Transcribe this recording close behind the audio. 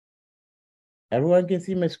Everyone can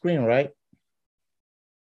see my screen, right?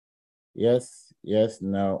 Yes, yes,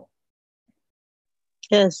 no.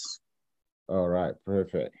 Yes. All right,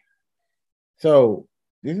 perfect. So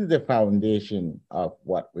this is the foundation of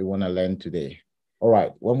what we want to learn today. All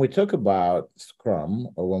right, when we talk about Scrum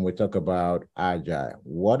or when we talk about Agile,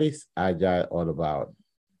 what is Agile all about?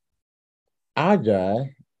 Agile,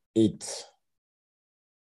 it's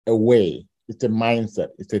a way, it's a mindset,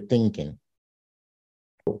 it's a thinking.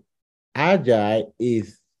 Agile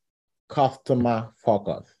is customer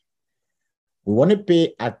focus. We want to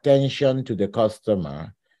pay attention to the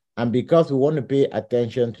customer. And because we want to pay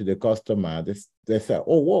attention to the customer, they say,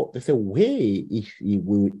 oh, whoa, there's a way, if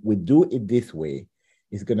we do it this way,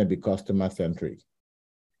 it's going to be customer centric.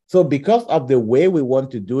 So because of the way we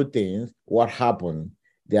want to do things, what happened?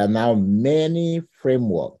 There are now many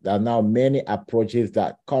frameworks, there are now many approaches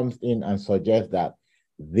that comes in and suggest that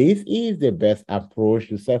this is the best approach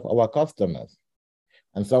to serve our customers.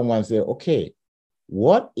 And someone say, okay,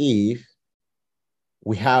 what if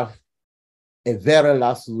we have a very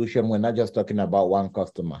large solution? We're not just talking about one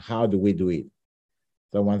customer. How do we do it?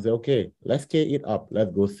 Someone say, okay, let's scale it up.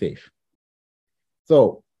 Let's go SAFe.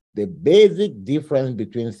 So the basic difference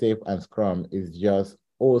between SAFe and Scrum is just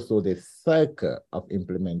also the cycle of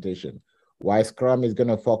implementation. While Scrum is going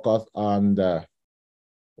to focus on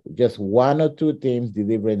just one or two teams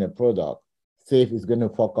delivering a product, SAFe is going to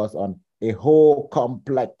focus on a whole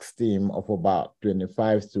complex team of about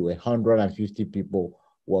 25 to 150 people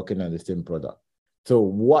working on the same product. So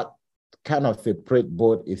what kind of separate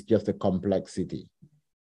both is just a complexity.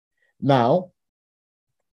 Now,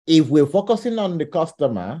 if we're focusing on the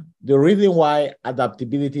customer, the reason why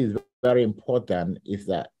adaptability is very important is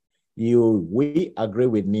that we agree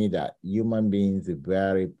with me that human beings are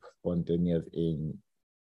very spontaneous in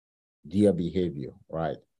their behavior,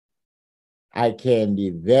 right? I can be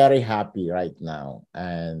very happy right now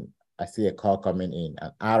and I see a call coming in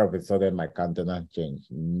and out of a sudden my countenance changed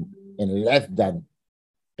in less than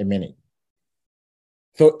a minute.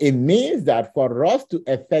 So it means that for us to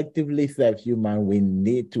effectively serve human, we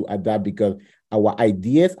need to adapt because our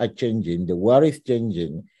ideas are changing, the world is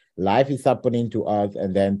changing, life is happening to us,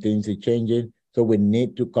 and then things are changing. So we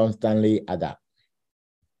need to constantly adapt.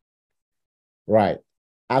 Right.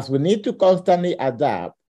 As we need to constantly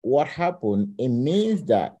adapt, what happened? It means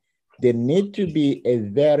that there need to be a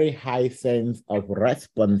very high sense of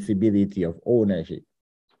responsibility, of ownership.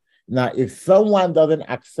 Now, if someone doesn't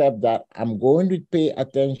accept that I'm going to pay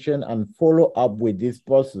attention and follow up with this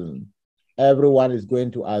person, everyone is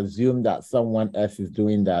going to assume that someone else is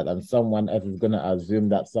doing that, and someone else is going to assume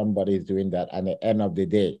that somebody is doing that. And at the end of the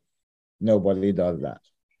day, nobody does that.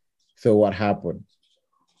 So what happened?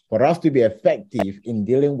 For us to be effective in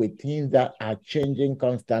dealing with things that are changing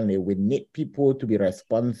constantly, we need people to be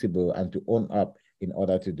responsible and to own up in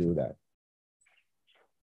order to do that.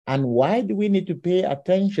 And why do we need to pay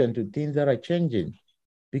attention to things that are changing?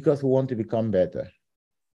 Because we want to become better.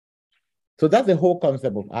 So that's the whole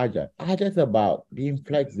concept of Agile. Agile is about being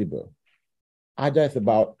flexible. Agile is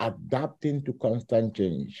about adapting to constant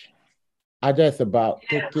change. Agile is about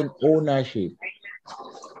taking ownership.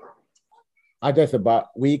 Agile is about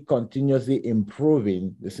we continuously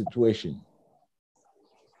improving the situation.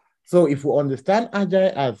 So if we understand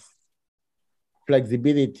Agile as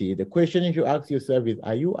flexibility, the question you should ask yourself is,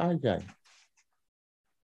 are you Agile?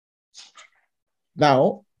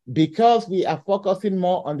 Now, because we are focusing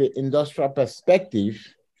more on the industrial perspective,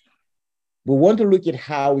 we want to look at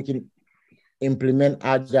how we can implement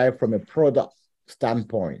Agile from a product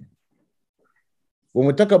standpoint. When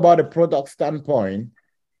we talk about a product standpoint,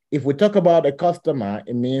 if we talk about a customer,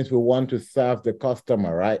 it means we want to serve the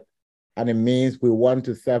customer, right? And it means we want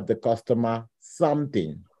to serve the customer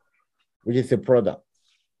something, which is a product.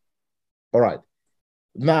 All right.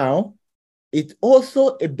 Now, it's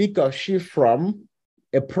also a bigger shift from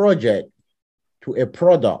a project to a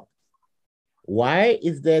product. Why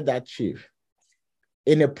is there that shift?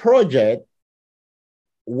 In a project,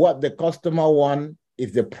 what the customer wants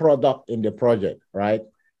is the product in the project, right?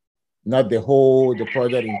 Not the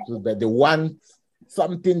project includes, but they want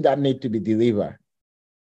something that needs to be delivered.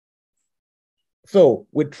 So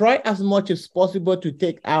we try as much as possible to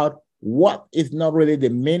take out what is not really the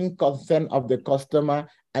main concern of the customer,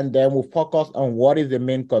 and then we focus on what is the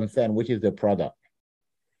main concern, which is the product.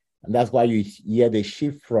 And that's why you hear the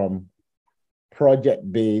shift from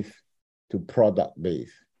project-based to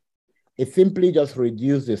product-based. It simply just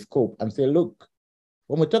reduces the scope and say, look,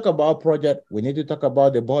 when we talk about project, we need to talk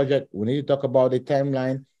about the budget, we need to talk about the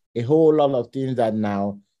timeline, a whole lot of things that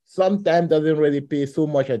now sometimes doesn't really pay so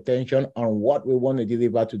much attention on what we want to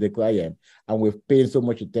deliver to the client. And we've paid so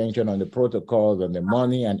much attention on the protocols and the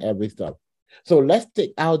money and every stuff. So let's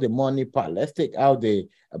take out the money part. Let's take out the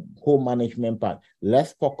whole management part.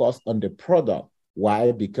 Let's focus on the product.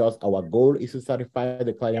 Why? Because our goal is to satisfy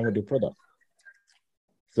the client with the product.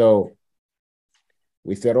 So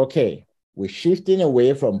we said, okay, we're shifting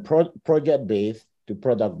away from project-based to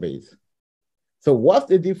product-based. So what's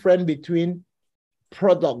the difference between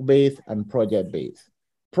product-based and project-based?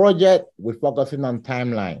 Project, we're focusing on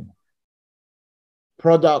timeline.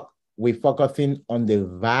 Product, we're focusing on the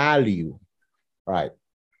value, right?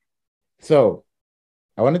 So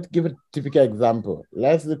I wanted to give a typical example.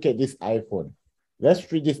 Let's look at this iPhone. Let's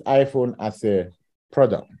treat this iPhone as a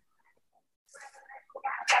product.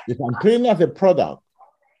 If I'm treating it as a product,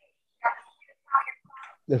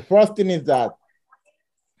 the first thing is that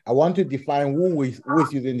I want to define who is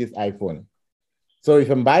using this iPhone. So if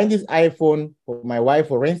I'm buying this iPhone for my wife,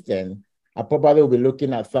 for instance, I probably will be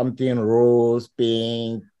looking at something rose,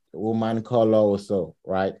 pink, woman color or so,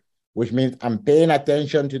 right? Which means I'm paying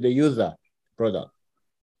attention to the user product.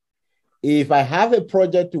 If I have a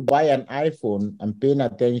project to buy an iPhone, I'm paying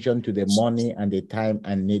attention to the money and the time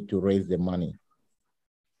I need to raise the money.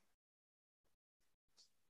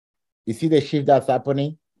 You see the shift that's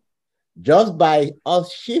happening? Just by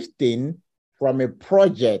us shifting from a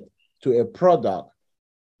project to a product,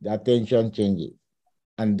 the attention changes.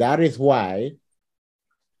 And that is why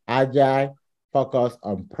Agile focus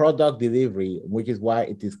on product delivery, which is why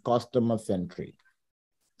it is customer-centric.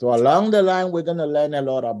 So along the line, we're going to learn a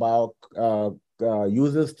lot about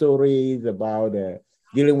user stories, about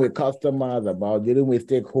dealing with customers, about dealing with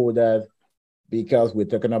stakeholders, because we're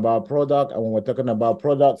talking about product. And when we're talking about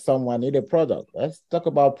product, someone needs a product. Let's talk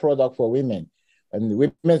about product for women. And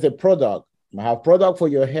women say product. You have product for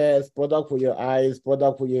your hairs, product for your eyes,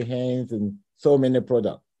 product for your hands, and so many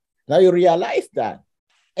products. Now you realize that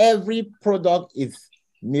every product is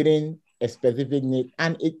meeting a specific need,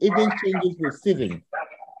 and it even changes with season.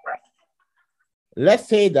 Let's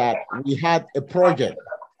say that we had a project,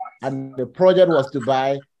 and the project was to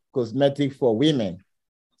buy cosmetics for women.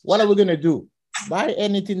 What are we going to do? Buy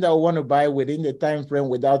anything that we want to buy within the time frame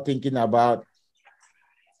without thinking about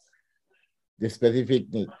the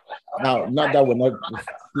specific need. Now, not that we'll not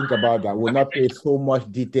think about that. We'll not pay so much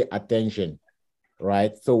detailed attention,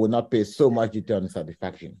 right? So we'll not pay so much detail on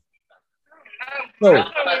satisfaction. So,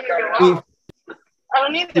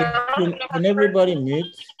 can everybody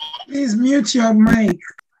mute? Please mute your mic.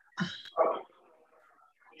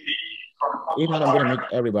 If not, I'm going to mute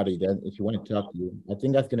everybody then. If you want to talk to you, I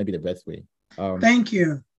think that's going to be the best way. Thank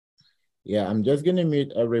you. Yeah, I'm just going to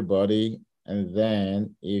mute everybody. And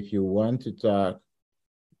then if you want to talk,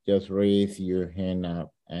 just raise your hand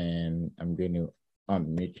up and I'm going to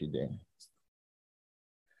unmute you then.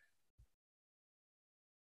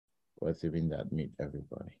 What's even that mute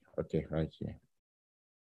everybody? Okay, right here.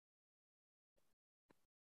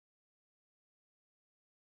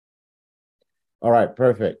 All right,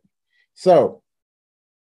 perfect. So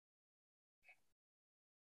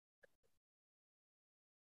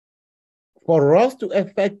for us to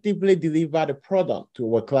effectively deliver the product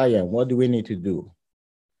to our client, what do we need to do?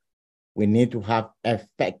 We need to have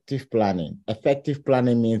effective planning. Effective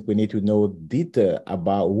planning means we need to know detail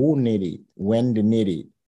about who need it, when they need it,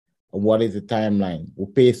 and what is the timeline. We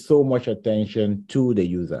pay so much attention to the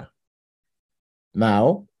user.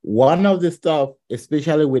 Now, one of the stuff,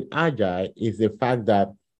 especially with Agile, is the fact that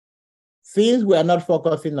since we are not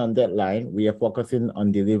focusing on deadline, we are focusing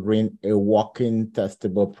on delivering a working,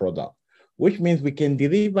 testable product, which means we can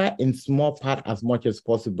deliver in small part as much as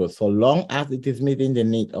possible. So long as it is meeting the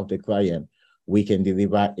need of the client, we can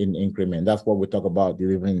deliver in increment. That's what we talk about,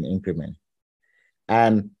 delivering in increment.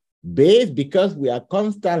 And because we are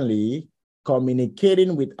constantly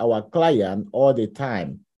communicating with our client all the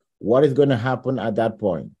time, what is going to happen at that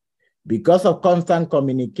point? Because of constant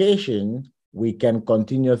communication, we can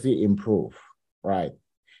continuously improve, right?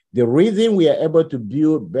 The reason we are able to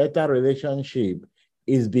build better relationship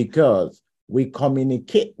is because we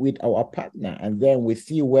communicate with our partner and then we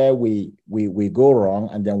see where we go wrong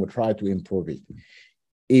and then we try to improve it.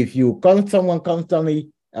 If someone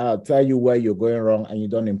constantly tell you where you're going wrong and you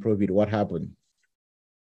don't improve it, what happens?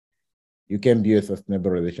 You can build a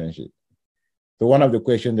sustainable relationship. So one of the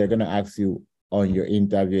questions they're going to ask you on your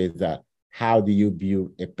interview is that, how do you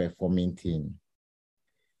build a performing team?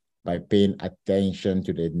 By paying attention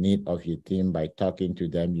to the need of your team, by talking to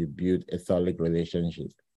them, you build a solid relationship.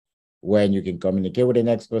 When you can communicate with the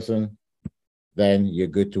next person, then you're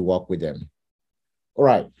good to work with them. All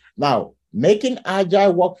right. Now, making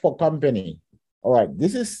Agile work for company. All right,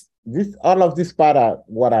 all of this part are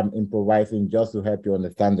what I'm improvising just to help you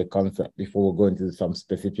understand the concept before we go into some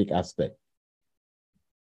specific aspect.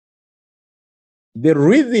 The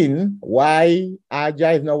reason why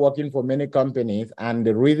Agile is not working for many companies, and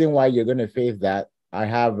the reason why you're going to face that, I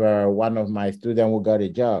have one of my students who got a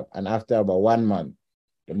job, and after about 1 month,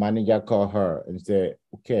 the manager called her and said,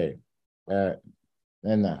 okay,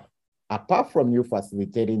 apart from you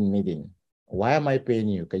facilitating meeting, why am I paying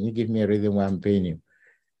you? Can you give me a reason why I'm paying you?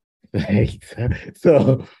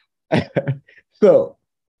 so, so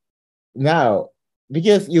now,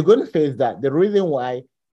 because you're going to face that, the reason why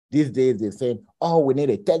these days they're saying, oh, we need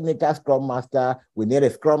a technical Scrum Master. We need a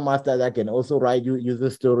Scrum Master that can also write user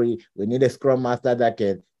story. We need a Scrum Master that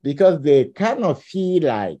can, because they kind of feel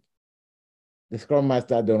like the Scrum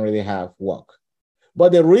Master don't really have work.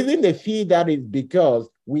 But the reason they feel that is because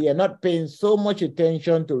we are not paying so much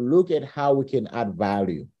attention to look at how we can add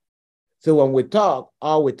value. So when we talk,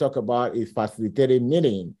 all we talk about is facilitating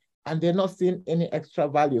meeting, and they're not seeing any extra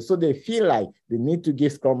value. So they feel like they need to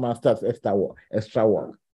give Scrum Masters extra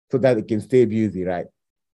work so that they can stay busy, right?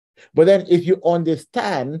 But then if you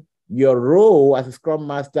understand your role as a Scrum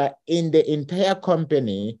Master in the entire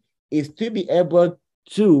company is to be able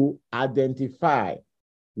to identify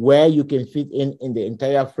where you can fit in the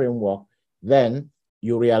entire framework, then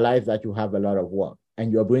you realize that you have a lot of work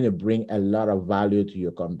and you're going to bring a lot of value to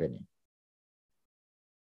your company.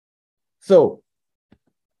 So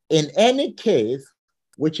in any case,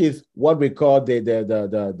 which is what we call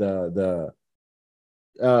the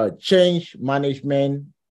change management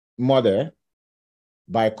model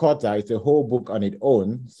by Kotter, it's a whole book on its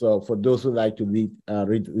own. So for those who like to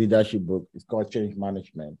read leadership book, it's called Change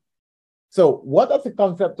Management. So what does the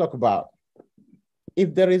concept talk about?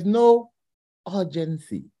 If there is no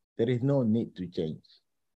urgency, there is no need to change.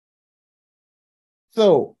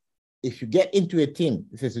 So if you get into a team,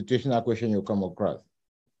 it's a situational question you come across.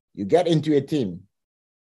 You get into a team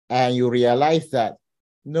and you realize that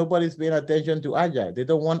nobody's paying attention to Agile. They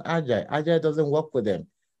don't want Agile. Agile doesn't work for them.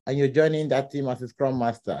 And you're joining that team as a Scrum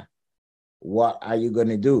Master. What are you going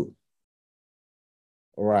to do?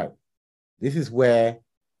 All right. This is where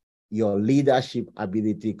your leadership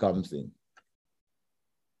ability comes in.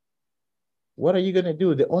 What are you going to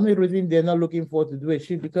do? The only reason they're not looking forward to do a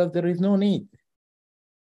shift because there is no need.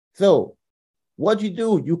 So what you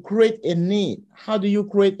do, you create a need. How do you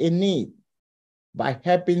create a need? By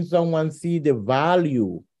helping someone see the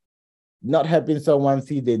value, not helping someone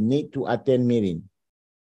see the need to attend meeting.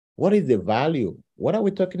 What is the value? What are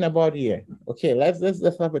we talking about here? Okay, let's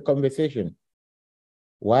have a conversation.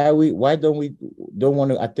 Why don't we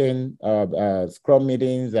want to attend Scrum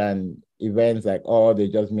meetings and events like, oh, they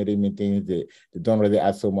just meetings, they don't really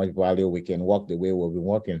add so much value. We can work the way we've been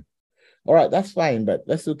working. All right, that's fine, but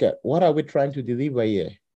let's look at what are we trying to deliver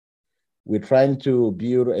here? We're trying to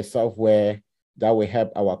build a software that will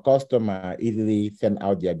help our customer easily send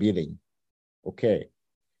out their billing. Okay.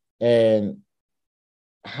 And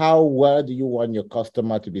how well do you want your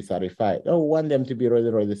customer to be satisfied? Oh, we want them to be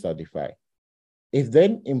really satisfied. Is there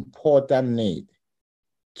an important need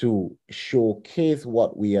to showcase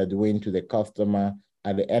what we are doing to the customer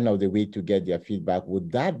at the end of the week to get their feedback?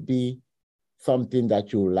 Would that be something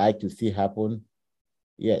that you would like to see happen?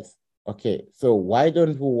 Yes. Okay. So why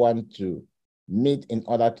don't we want to meet in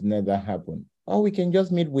order to make that happen? Or we can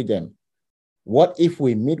just meet with them. What if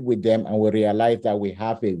we meet with them and we realize that we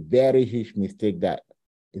have a very huge mistake that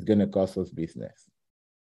is going to cost us business?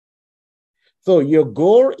 So your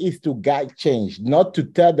goal is to guide change, not to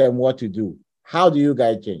tell them what to do. How do you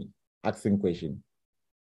guide change? Asking questions.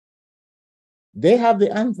 They have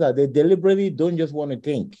the answer. They deliberately don't just want to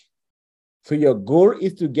think. So your goal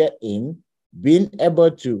is to get in, being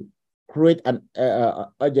able to create an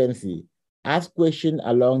urgency, ask questions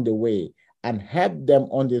along the way, and help them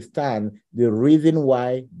understand the reason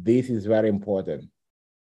why this is very important.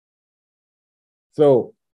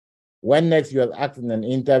 So when next you're asked in an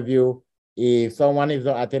interview, if someone is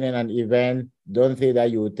not attending an event, don't say that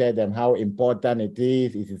you will tell them how important it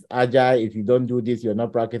is. It is Agile. If you don't do this, you're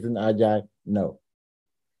not practicing Agile. No.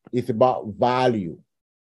 It's about value.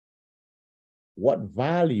 What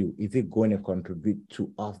value is it going to contribute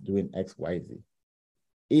to us doing X, Y, Z?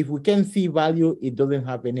 If we can see value, it doesn't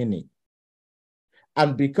have any need.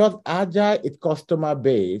 And because Agile is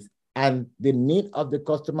customer-based and the need of the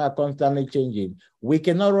customer are constantly changing, we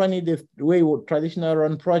cannot run it the way we traditionally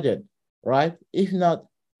run project, right? If not,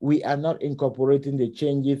 we are not incorporating the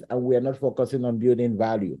changes and we are not focusing on building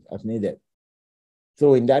value as needed.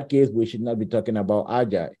 So in that case, we should not be talking about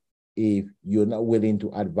Agile if you're not willing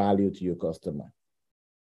to add value to your customer.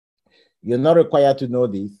 You're not required to know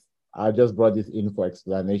this. I just brought this in for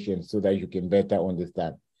explanation so that you can better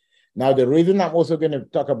understand. Now, the reason I'm also going to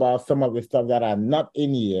talk about some of the stuff that are not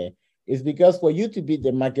in here is because for you to beat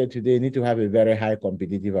the market today, you need to have a very high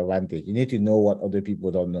competitive advantage. You need to know what other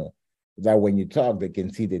people don't know, so that when you talk, they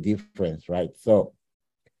can see the difference, right? So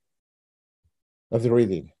that's the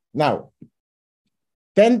reason. Now,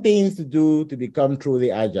 10 things to do to become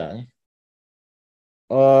truly agile.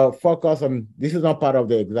 Focus on, this is not part of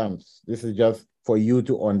the exams. This is just for you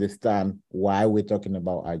to understand why we're talking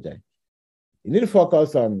about agile. You need to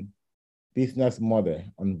focus on business model,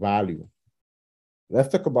 on value. Let's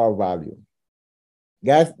talk about value.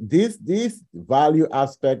 Guys, this value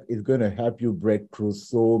aspect is going to help you break through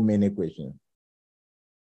so many questions.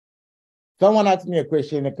 Someone asked me a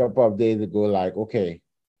question a couple of days ago, like, okay,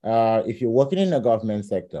 if you're working in the government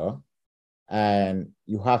sector and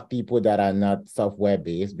you have people that are not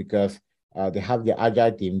software-based because they have the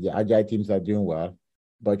agile teams are doing well,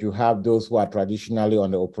 but you have those who are traditionally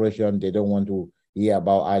on the operation, they don't want to hear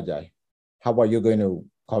about agile. How are you going to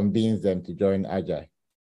convince them to join agile?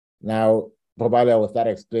 Now, probably I will start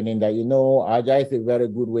explaining that, you know, agile is a very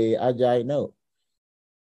good way. Agile, no.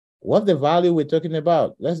 What's the value we're talking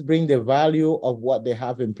about? Let's bring the value of what they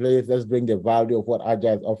have in place. Let's bring the value of what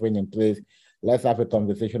agile is offering in place. Let's have a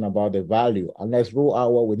conversation about the value, and let's roll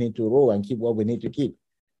out what we need to roll and keep what we need to keep.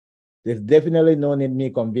 There's definitely no need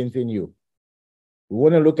me convincing you. We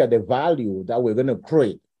want to look at the value that we're going to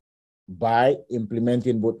create by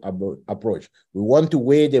implementing both approach. We want to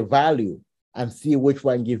weigh the value and see which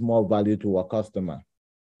one gives more value to our customer.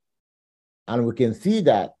 And we can see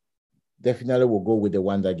that definitely we'll go with the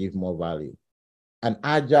one that gives more value. And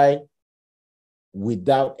agile,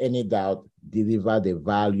 without any doubt, deliver the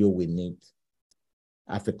value we need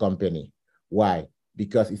as a company. Why?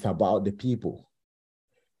 Because it's about the people.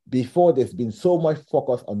 Before, there's been so much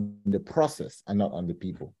focus on the process and not on the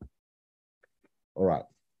people. All right.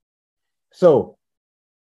 So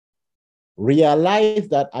realize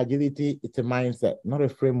that agility is a mindset, not a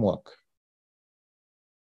framework.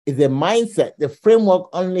 It's a mindset. The framework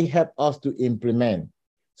only helps us to implement.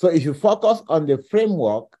 So if you focus on the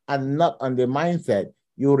framework and not on the mindset,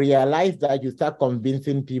 you realize that you start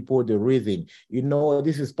convincing people the reason. You know,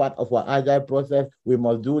 this is part of our agile process. We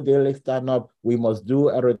must do daily stand-up. We must do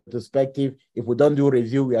a retrospective. If we don't do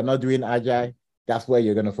review, we are not doing agile. That's where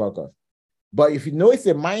you're going to focus. But if you know it's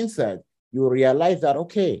a mindset, you realize that,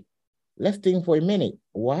 okay, let's think for a minute.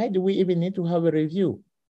 Why do we even need to have a review?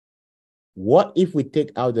 What if we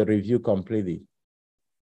take out the review completely?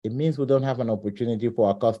 It means we don't have an opportunity for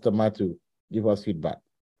our customer to give us feedback.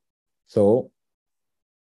 So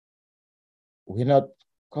we're not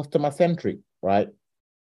customer-centric, right?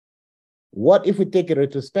 What if we take a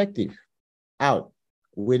retrospective out?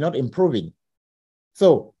 We're not improving.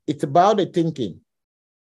 So it's about the thinking.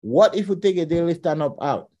 What if we take a daily stand-up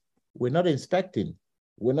out? We're not inspecting.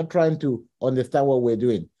 We're not trying to understand what we're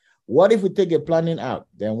doing. What if we take a planning out?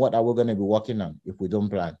 Then what are we going to be working on if we don't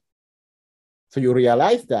plan? So you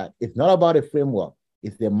realize that it's not about a framework.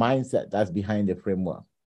 It's the mindset that's behind the framework.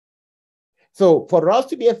 So for us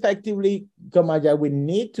to be effectively become agile, we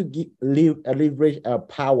need to leverage our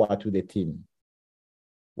power to the team.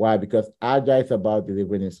 Why? Because agile is about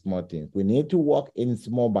delivering in small teams. We need to work in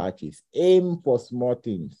small batches, aim for small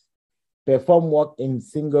teams, perform work in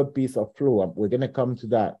single piece of flow. We're going to come to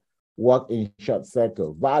that. Work in short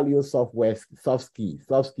circle, value software, soft skills.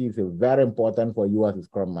 Soft skills are very important for you as a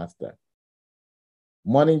Scrum Master.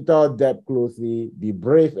 Monitor depth closely, be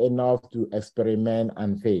brave enough to experiment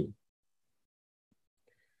and fail.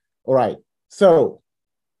 All right, so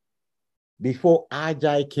before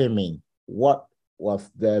Agile came in, what was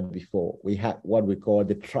there before? We had what we call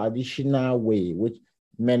the traditional way, which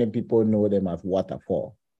many people know them as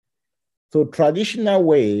waterfall. So traditional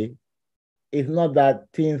way is not that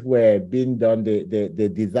things were being done,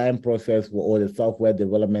 the design process or the software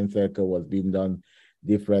development cycle was being done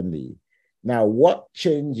differently. Now, what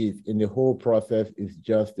changes in the whole process is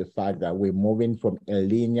just the fact that we're moving from a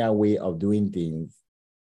linear way of doing things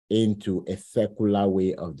into a circular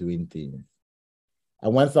way of doing things.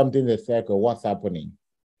 And when something is a circle, what's happening?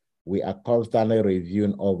 We are constantly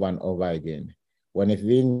reviewing over and over again. When it's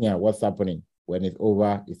linear, what's happening? When it's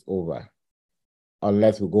over, it's over.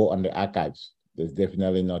 Unless we go on the archives, there's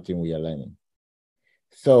definitely nothing we are learning.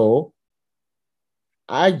 So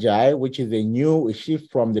Agile, which is a new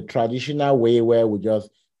shift from the traditional way where we just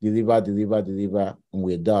deliver, and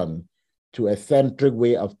we're done, to a centric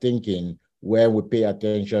way of thinking where we pay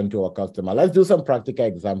attention to our customer. Let's do some practical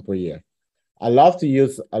example here. I love to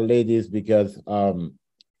use ladies because they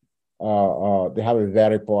have a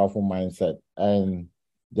very powerful mindset. And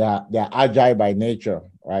they're agile by nature,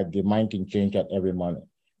 right? The mind can change at every moment.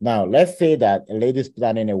 Now, let's say that a lady's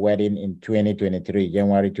planning a wedding in 2023,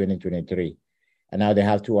 January 2023, and now they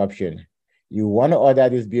have two options. You want to order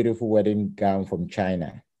this beautiful wedding gown from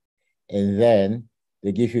China, and then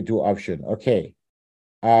they give you two options. Okay,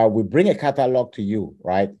 we bring a catalog to you,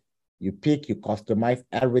 right? You pick, you customize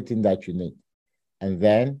everything that you need, and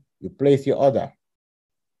then you place your order.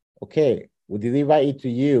 Okay, we deliver it to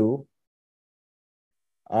you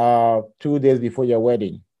 2 days before your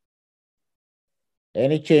wedding.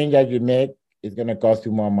 Any change that you make is going to cost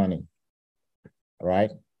you more money,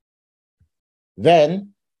 right?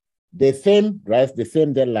 Then the same dress, the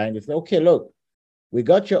same deadline, they say, okay, look, we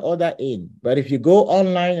got your order in, but if you go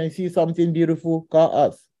online and see something beautiful, call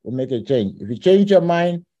us. We'll make a change. If you change your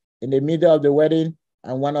mind in the middle of the wedding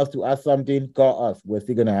and want us to add something, call us. We're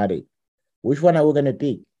still going to add it. Which one are we going to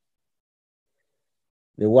pick?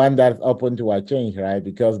 The one that's open to our change, right?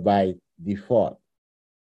 Because by default,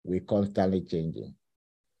 we're constantly changing.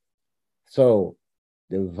 So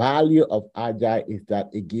the value of Agile is that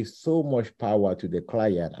it gives so much power to the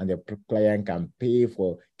client, and the client can pay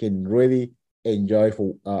for, can really enjoy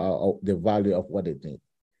for the value of what it needs.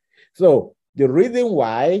 So the reason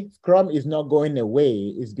why Scrum is not going away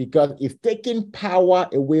is because it's taking power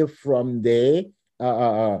away from the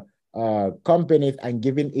companies and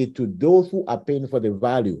giving it to those who are paying for the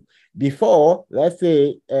value. Before, let's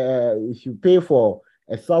say, if you pay for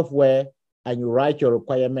a software and you write your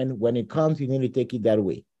requirement, when it comes, you need to take it that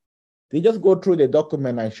way. They just go through the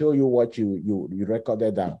document and show you what you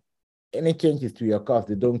recorded down. Any changes to your cost,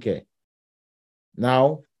 they don't care.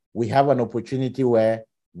 Now, we have an opportunity where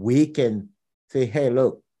we can say, hey,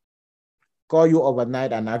 look, call you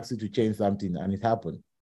overnight and ask you to change something, and it happened.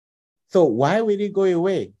 So why will it go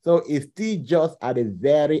away? So it's still just at a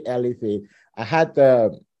very early phase. I had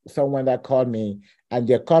someone that called me, and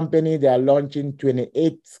their company, they are launching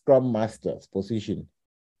 28 Scrum Masters position,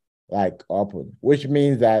 like open, which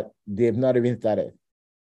means that they've not even started.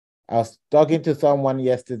 I was talking to someone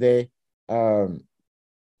yesterday.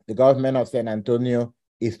 The government of San Antonio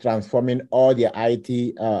is transforming all their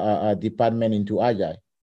IT department into Agile.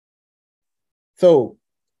 So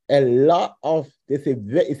a lot of this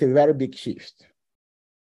is a very big shift.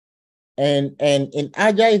 And in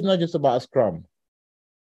Agile, it's not just about Scrum.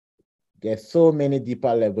 There's so many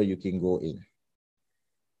deeper levels you can go in,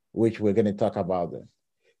 which we're going to talk about them.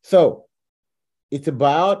 So it's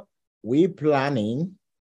about we planning.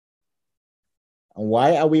 And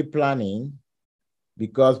why are we planning?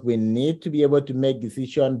 Because we need to be able to make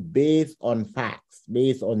decisions based on facts,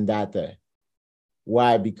 based on data.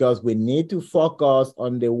 Why? Because we need to focus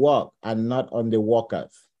on the work and not on the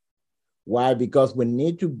workers. Why? Because we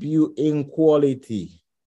need to build in quality.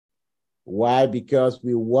 Why? Because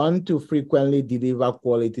we want to frequently deliver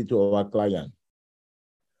quality to our client.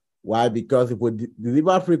 Why? Because if we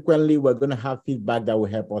deliver frequently, we're going to have feedback that will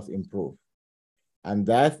help us improve. And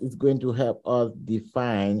that is going to help us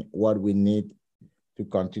define what we need to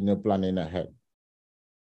continue planning ahead.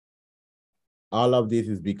 All of this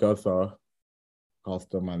is because of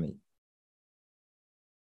customer need.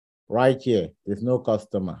 Right here, there's no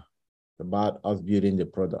customer. It's about us building the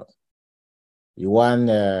product. You want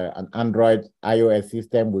an Android iOS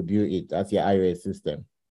system, we build it. That's your iOS system.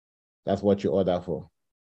 That's what you order for.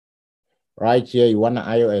 Right here, you want an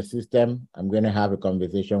iOS system, I'm going to have a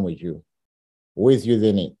conversation with you. Who is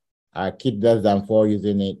using it? Keep less than 4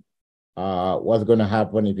 using it. What's going to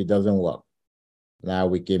happen if it doesn't work? Now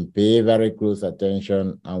we can pay very close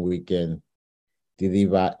attention and we can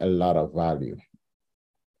deliver a lot of value.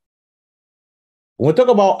 When we talk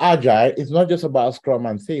about Agile, it's not just about Scrum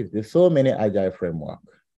and SAFe. There's so many Agile frameworks.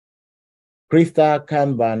 Crystal,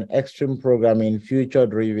 Kanban, extreme programming,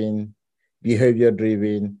 future-driven,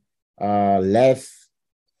 behavior-driven, less,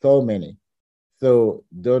 so many. So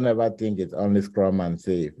don't ever think it's only Scrum and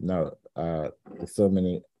SAFe. No, there's so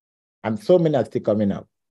many, and so many are still coming up.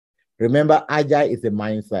 Remember, Agile is a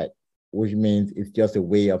mindset, which means it's just a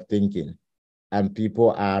way of thinking, and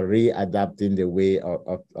people are readapting the way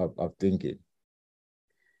of thinking.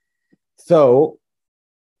 So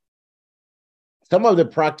some of the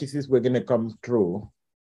practices we're going to come through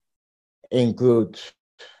include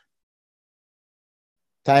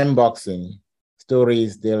time boxing,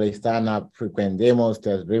 stories, daily stand-up, frequent demos,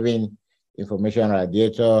 test-driven, information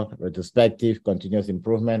radiator, retrospective, continuous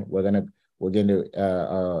improvement. We're going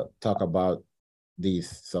to talk about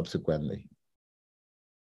these subsequently.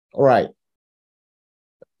 All right.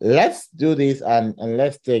 Let's do this and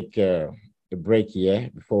let's take a break here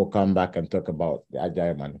before we come back and talk about the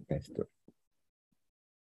Agile Manifesto.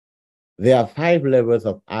 There are 5 levels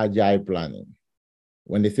of Agile planning.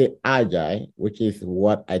 when they say Agile, which is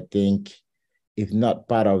what I think is not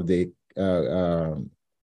part of the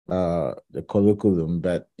curriculum,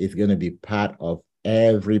 but it's going to be part of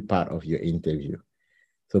every part of your interview.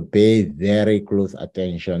 So pay very close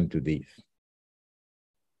attention to this.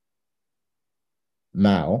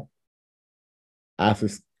 Now, as a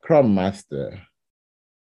Scrum Master,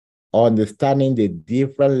 understanding the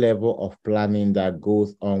different level of planning that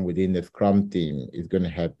goes on within the Scrum team is going to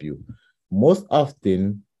help you. Most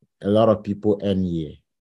often, a lot of people end here.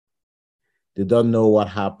 They don't know what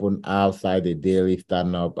happened outside the daily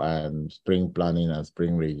stand-up and sprint planning and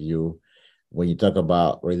sprint review. When you talk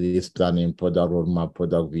about release planning, product roadmap,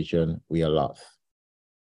 product vision, we are lost.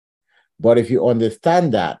 But if you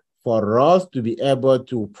understand that, for us to be able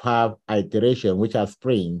to have iteration, which are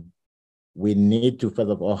sprint, we need to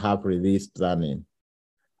first of all have release planning.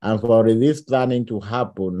 And for release planning to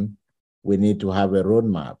happen, we need to have a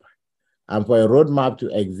roadmap. And for a roadmap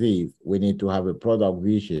to exist, we need to have a product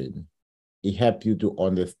vision. It helps you to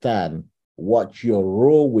understand what your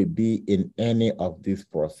role will be in any of this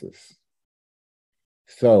process.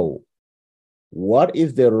 So, what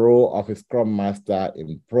is the role of a Scrum Master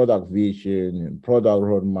in product vision, in product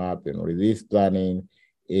roadmap, in release planning,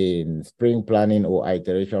 in sprint planning or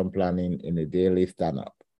iteration planning in a daily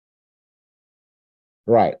stand-up?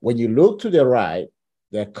 Right, when you look to the right,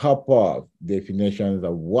 there are a couple of definitions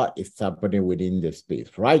of what is happening within the space.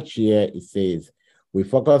 Right here, it says, we're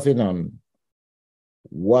focusing on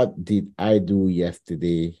what did I do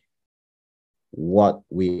yesterday, what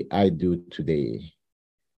will I do today,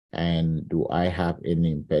 and do I have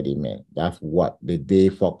any impediment? That's what the day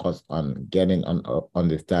focus on getting on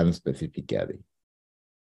understand specifically.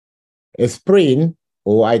 A sprint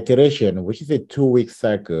or iteration, which is a 2-week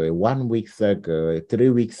cycle, a 1-week cycle, a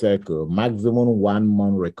 3-week cycle, maximum 1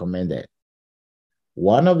 month recommended.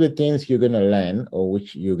 One of the things you're going to learn, or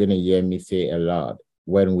which you're going to hear me say a lot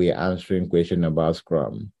when we're answering questions about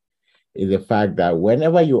Scrum, is the fact that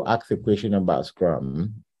whenever you ask a question about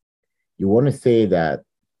Scrum, you want to say that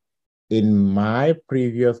in my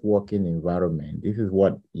previous working environment, this is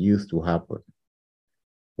what used to happen.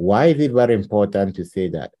 Why is it very important to say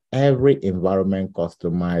that? Every environment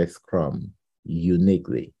customizes Scrum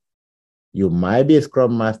uniquely. You might be a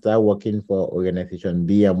Scrum Master working for organization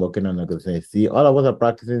B and working on organization C. All of us are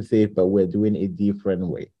practicing SAFe, but we're doing it a different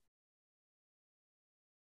way.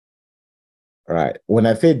 All right. When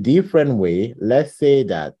I say different way, let's say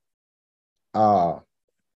that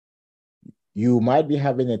you might be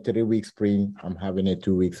having a 3-week sprint. I'm having a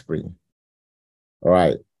 2-week sprint. All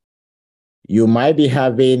right. You might be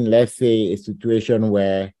having, let's say, a situation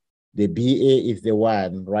where the BA is the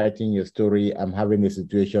one writing your story. I'm having a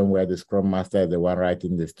situation where the Scrum Master is the one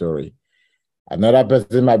writing the story. Another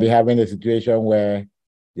person might be having a situation where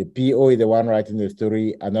the PO is the one writing the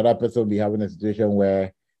story. Another person will be having a situation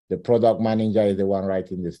where the product manager is the one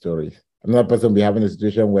writing the story. Another person will be having a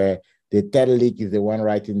situation where the tech lead is the one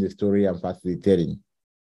writing the story and facilitating.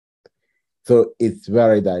 So it's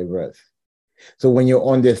very diverse. So when you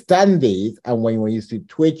understand this and when you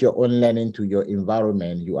situate your own learning to your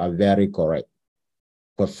environment, you are very correct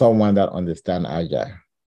for someone that understands Agile.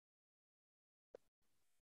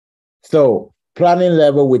 So planning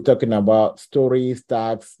level, we're talking about stories,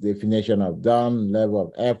 tasks, definition of done, level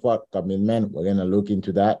of effort, commitment. We're going to look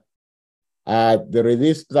into that. The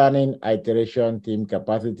release planning, iteration, team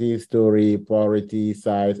capacity, story, priority,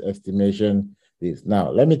 size, estimation. This.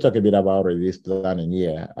 Now, let me talk a bit about release planning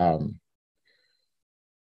here.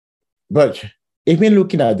 But even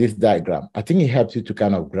looking at this diagram, I think it helps you to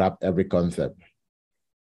kind of grab every concept.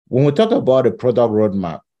 When we talk about a product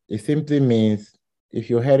roadmap, it simply means if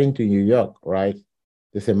you're heading to New York, right,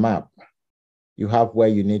 there's a map. You have where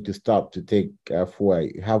you need to stop to take fuel.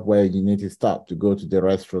 You have where you need to stop to go to the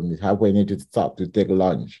restroom. You have where you need to stop to take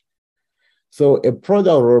lunch. So a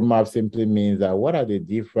product roadmap simply means that what are the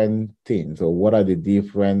different things or what are the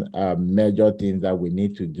different major things that we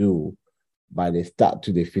need to do by the start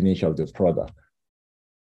to the finish of the product.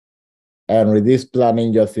 And release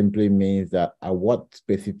planning just simply means that at what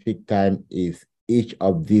specific time is each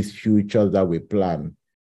of these features that we plan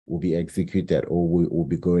will be executed or will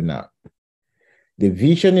be going out. The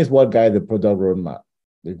vision is what guides the product roadmap.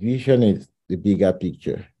 The vision is the bigger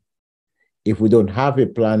picture. If we don't have a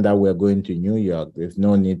plan that we're going to New York, there's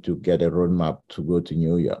no need to get a roadmap to go to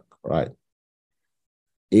New York, right?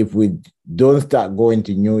 If we don't start going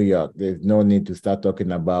to New York, there's no need to start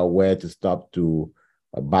talking about where to stop to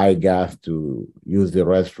buy gas, to use the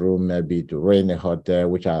restroom, maybe to rent a hotel,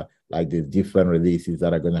 which are like the different releases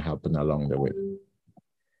that are going to happen along the way.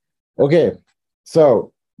 Okay,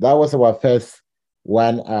 so that was our first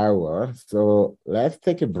 1 hour. So let's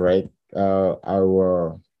take a break.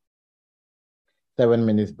 Our 7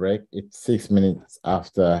 minutes break. It's 6 minutes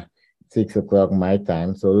after 6 o'clock my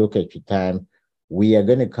time. So look at your time. We are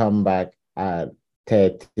going to come back at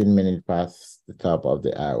 13 minutes past the top of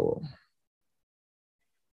the hour.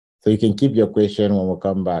 So you can keep your question. When we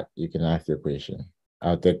come back, you can ask your question.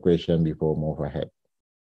 I'll take question before we move ahead.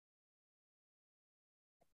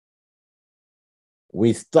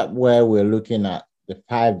 We stop where we're looking at the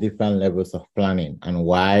 5 different levels of planning and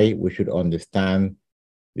why we should understand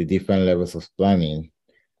the different levels of planning.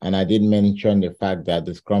 And I did mention the fact that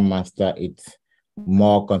the Scrum Master, it's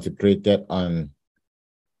more concentrated on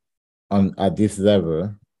at this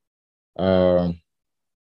level. And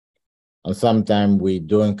sometimes we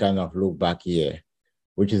don't kind of look back here,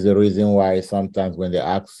 which is the reason why sometimes when they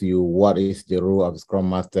ask you what is the role of Scrum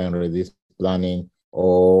Master in release planning,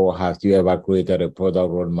 or have you ever created a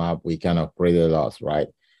product roadmap, we kind of create a loss, right?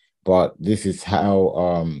 But this is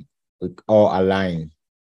how it all aligns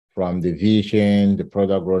from the vision, the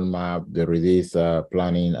product roadmap, the release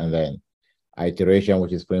planning, and then iteration,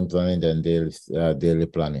 which is sprint planning, then daily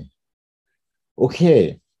planning.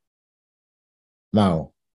 Okay.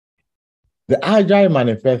 Now, the Agile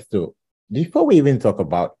Manifesto. Before we even talk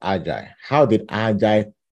about Agile, how did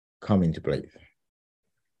Agile come into place?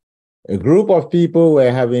 A group of people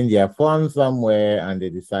were having their fun somewhere and they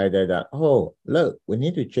decided that, oh, look, we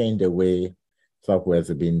need to change the way software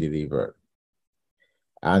is being delivered.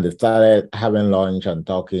 And they started having lunch and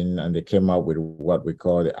talking, and they came up with what we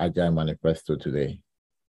call the Agile Manifesto today.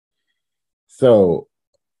 So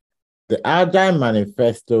the Agile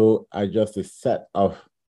Manifesto are just a set of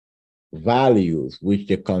values which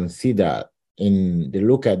they consider they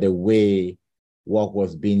look at the way work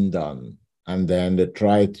was being done, and then they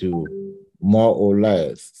try to more or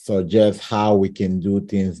less suggest how we can do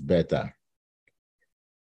things better.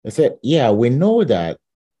 They said, yeah, we know that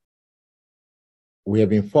we have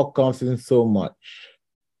been focusing so much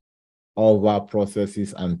over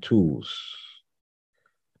processes and tools,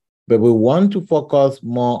 but we want to focus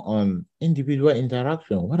more on individual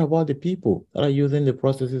interaction. What about the people that are using the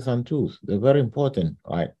processes and tools? They're very important,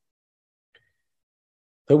 right?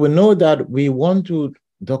 So we know that we want to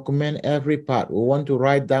document every part. We want to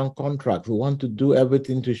write down contracts. We want to do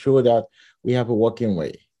everything to show that we have a working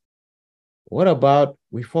way. What about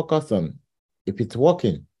we focus on if it's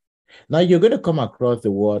working? Now you're going to come across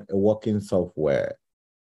the word a working software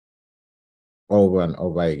over and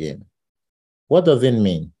over again. What does it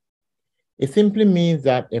mean? It simply means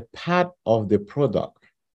that a part of the product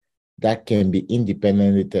that can be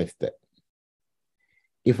independently tested.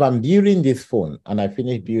 If I'm building this phone and I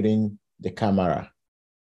finish building the camera,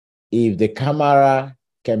 if the camera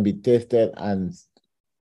can be tested and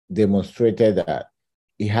demonstrated that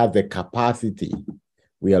it has the capacity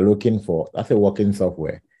we are looking for, that's a working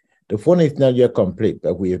software. The phone is not yet complete,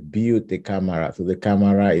 but we have built the camera. So the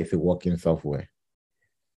camera is a working software.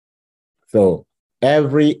 So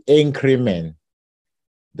every increment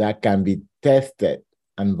that can be tested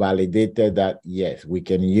and validated that, yes, we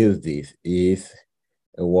can use this is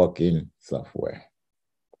a working software.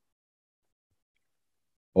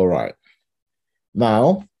 All right.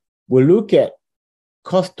 Now, we look at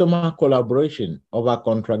customer collaboration over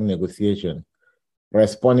contract negotiation,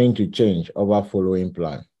 responding to change over following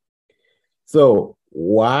plan. So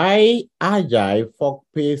why Agile folk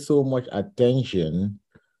pay so much attention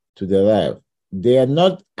to the left? They are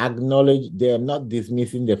not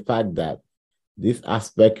dismissing the fact that this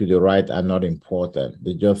aspect to the right are not important.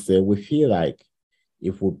 They just say, we feel like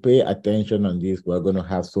if we pay attention on this, we're going to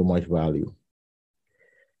have so much value.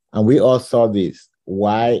 And we all saw this.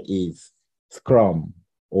 Why is Scrum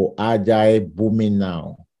or Agile booming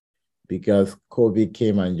now? Because COVID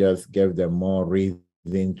came and just gave them more reason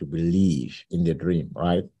to believe in the dream,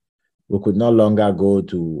 right? We could no longer go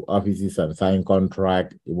to offices and sign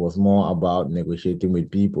contract. It was more about negotiating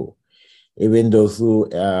with people. Even those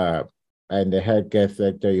who are in the healthcare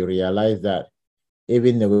sector, you realize that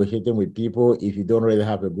even negotiating with people, if you don't really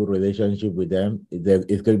have a good relationship with them,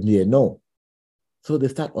 it's going to be a no. So they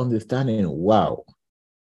start understanding, wow,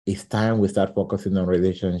 it's time we start focusing on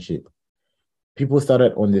relationship. People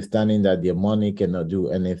started understanding that their money cannot do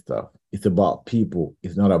any stuff. It's about people.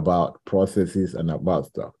 It's not about processes and about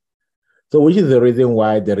stuff. So which is the reason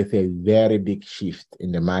why there is a very big shift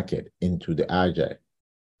in the market into the Agile.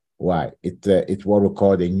 Why? It's what we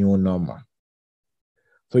call the new normal.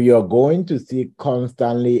 So you're going to see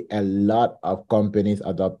constantly a lot of companies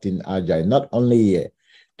adopting Agile, not only here.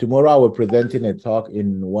 Tomorrow I will be presenting a talk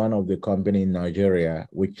in one of the companies in Nigeria,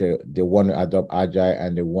 which they want to adopt Agile,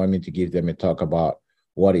 and they want me to give them a talk about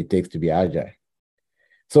what it takes to be Agile.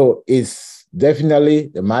 So it's definitely,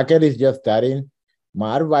 the market is just starting.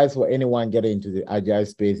 My advice for anyone getting into the Agile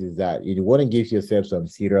space is that you want to give yourself some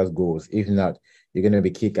serious goals. If not, you're going to be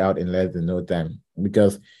kicked out in less than no time,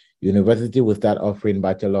 because university will start offering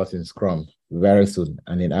bachelors in Scrum very soon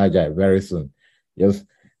and in Agile very soon. Yes.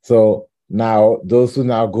 So now those who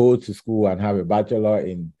now go to school and have a bachelor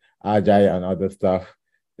in Agile and other stuff,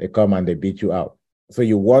 they come and they beat you out. So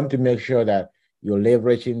you want to make sure that you're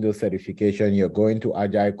leveraging those certifications, you're going to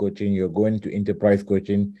Agile coaching, you're going to enterprise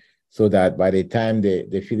coaching, so that by the time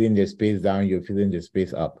they're filling their space down, you're filling the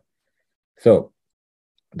space up. So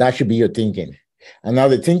that should be your thinking. And now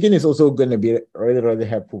the thinking is also going to be really, really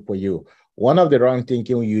helpful for you. One of the wrong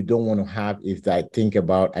thinking you don't want to have is that think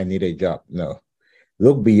about, I need a job. No,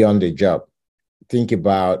 look beyond the job. Think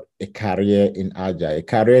about a career in Agile. A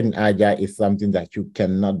career in Agile is something that you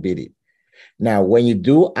cannot beat it. Now, when you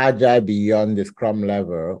do Agile beyond the Scrum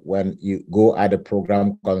level, when you go at the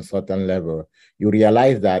program consultant level, you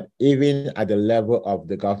realize that even at the level of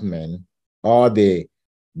the government, or the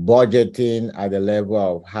budgeting at the level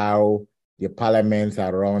of how the parliaments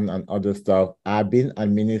are run and other stuff, are being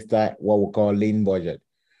administered what we call lean budget.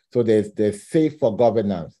 So there's SAFe for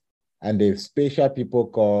governance, and there's special people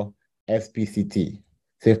called SPCT,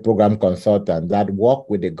 SAFe Program Consultant, that work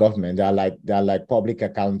with the government. They're like public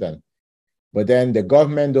accountants. But then the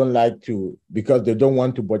government don't like to, because they don't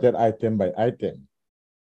want to budget item by item.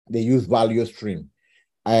 They use value stream.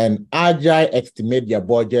 And Agile estimate their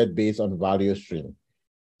budget based on value stream.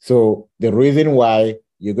 So the reason why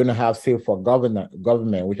you're going to have SAFe for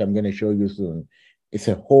government, which I'm going to show you soon, it's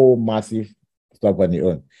a whole massive stuff on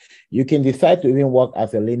your own. You can decide to even work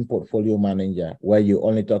as a lean portfolio manager, where you're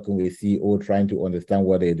only talking with CEO, trying to understand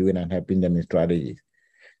what they're doing and helping them in strategies.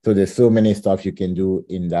 So there's so many stuff you can do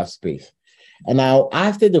in that space. And now,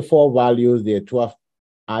 after the 4 values, there are 12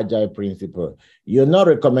 Agile principles. You're not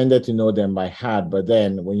recommended to know them by heart, but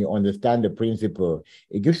then when you understand the principle,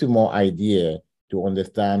 it gives you more idea to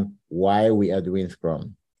understand why we are doing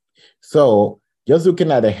Scrum. So just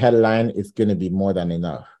looking at the headline is going to be more than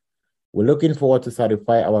enough. We're looking forward to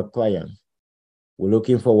satisfy our clients. We're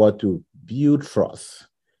looking forward to build trust.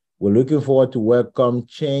 We're looking forward to welcome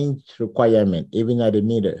change requirement, even at the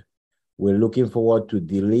middle. We're looking forward to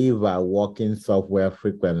deliver working software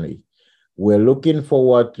frequently. We're looking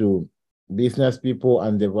forward to business people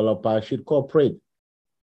and developers should cooperate.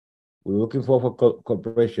 We're looking forward for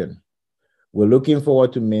cooperation. We're looking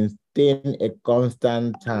forward to maintain a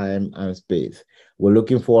constant time and space. We're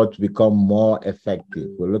looking forward to become more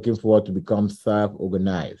effective. We're looking forward to become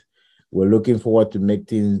self-organized. We're looking forward to make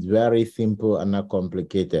things very simple and not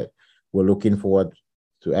complicated. We're looking forward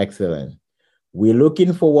to excellence. We're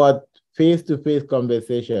looking forward face-to-face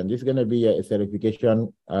conversation. This is going to be a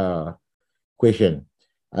certification question.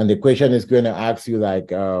 And the question is going to ask you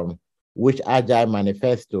like, which Agile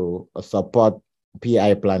manifesto support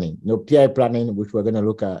PI planning? No, PI planning, which we're going to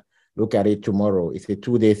look at it tomorrow. It's a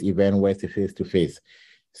 2-day event where it's a face-to-face.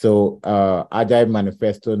 So Agile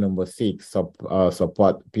manifesto number 6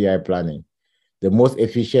 support PI planning. The most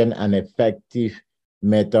efficient and effective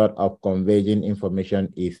method of conveying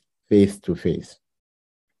information is face-to-face.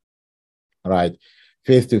 All right,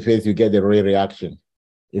 face-to-face, you get the real reaction.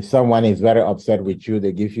 If someone is very upset with you,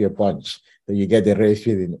 they give you a punch. So you get the real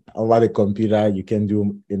feeling. Over the computer, you can't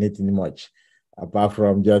do anything much, apart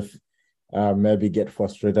from just maybe get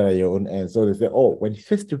frustrated at your own end. So they say, oh, when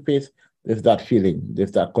face-to-face, there's that feeling,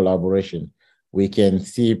 there's that collaboration. We can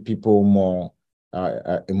see people more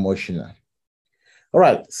emotional. All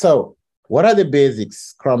right, so what are the basics,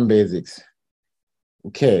 Scrum basics?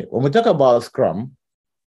 Okay, when we talk about Scrum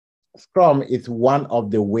is one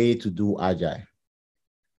of the ways to do Agile.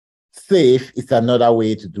 SAFe is another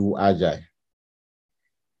way to do Agile.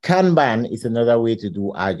 Kanban is another way to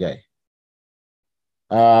do Agile.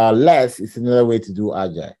 Less is another way to do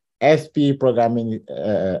Agile. SP programming,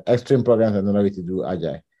 extreme programs, another way to do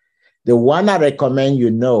Agile. The one I recommend you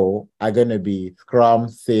know are going to be Scrum,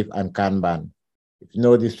 SAFe, and Kanban. If you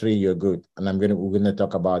know these 3, you're good. And we're going to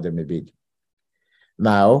talk about them a bit.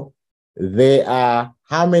 Now, there are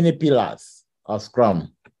how many pillars of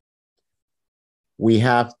Scrum? We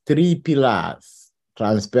have 3 pillars: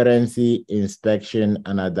 transparency, inspection,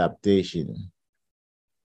 and adaptation.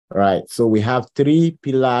 All right, so we have 3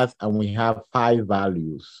 pillars and we have 5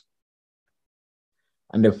 values.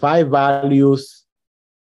 And the 5 values: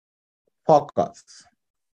 focus,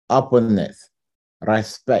 openness,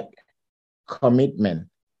 respect, commitment,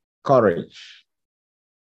 courage.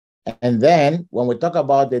 And then when we talk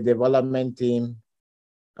about the development team,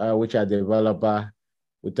 which are developer,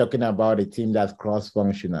 we're talking about a team that's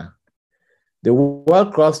cross-functional. The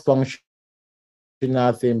word cross-functional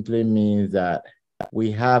simply means that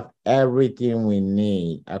we have everything we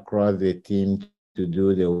need across the team to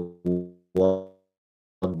do the work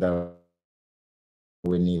that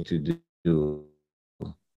we need to do.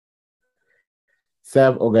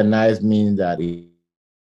 Self-organized means that we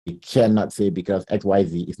cannot say because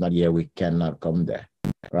XYZ is not here, we cannot come there,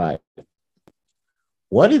 right?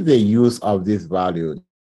 What is the use of this value?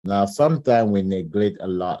 Now, sometimes we neglect a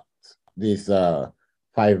lot these 5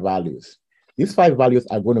 values. These 5 values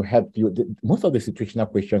are going to help you. Most of the situational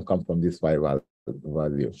questions come from these 5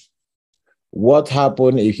 values. What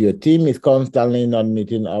happens if your team is constantly not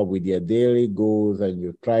meeting up with their daily goals and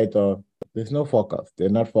you try to, there's no focus. They're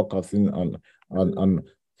not focusing on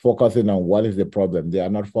focusing on what is the problem. They are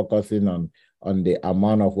not focusing on the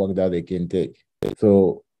amount of work that they can take.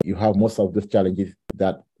 So you have most of those challenges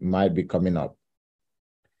that might be coming up.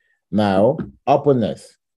 Now,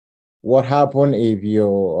 openness. What happens if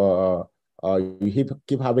you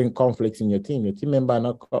keep having conflicts in your team? Your team member are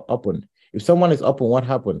not open. If someone is open, what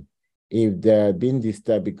happens? If they're being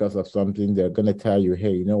disturbed because of something, they're going to tell you,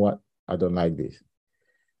 hey, you know what? I don't like this.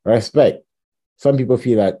 Respect. Some people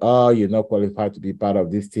feel like, oh, you're not qualified to be part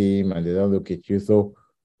of this team, and they don't look at you. So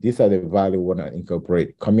these are the values we want to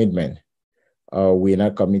incorporate. Commitment. We're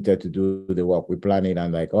not committed to do the work. We plan it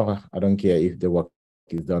and like, oh, I don't care if the work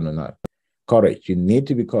is done or not. Courage. You need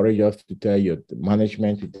to be courageous to tell your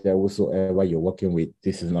management, to tell whosoever you're working with,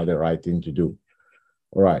 this is not the right thing to do.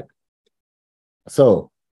 All right. So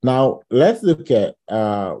now let's look at,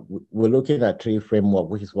 we're looking at 3 framework,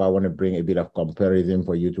 which is why I want to bring a bit of comparison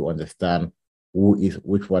for you to understand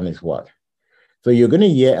which one is what. So you're going to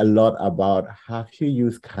hear a lot about, have you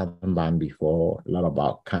used Kanban before? A lot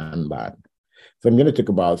about Kanban. So I'm going to talk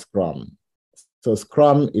about Scrum. So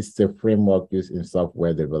Scrum is the framework used in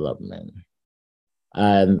software development.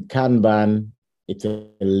 And Kanban, it's a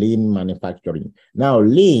lean manufacturing. Now,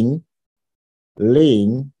 lean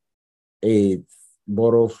is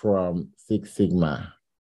borrowed from Six Sigma.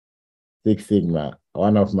 Six Sigma.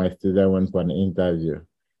 One of my students went for an interview,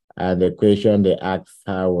 and the question they asked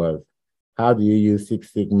her was, how do you use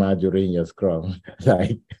Six Sigma during your Scrum?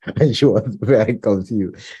 And she was very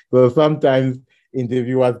confused. So sometimes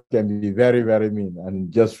interviewers can be very, very mean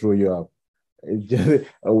and just throw you up. It's just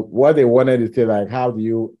what they wanted to say, like, how do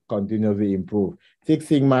you continuously improve? Six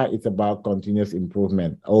Sigma is about continuous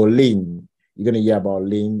improvement. Or lean, you're going to hear about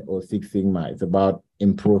lean or Six Sigma. It's about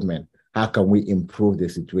improvement. How can we improve the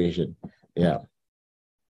situation? Yeah.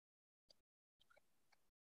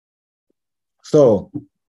 So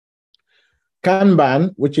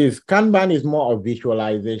Kanban, Kanban is more of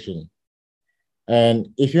visualization. And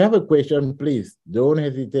if you have a question, please don't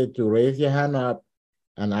hesitate to raise your hand up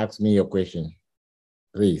and ask me your question.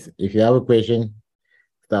 Please, if you have a question,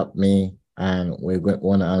 stop me and we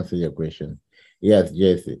want to answer your question. Yes,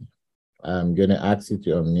 Jesse, I'm going to ask you to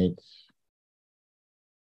unmute.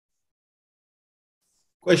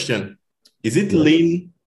 Question, is it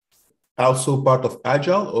lean also part of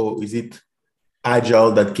Agile, or is it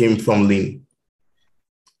Agile that came from lean?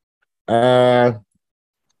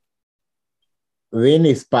 Lean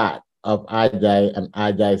is part of Agile and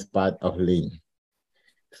Agile is part of lean.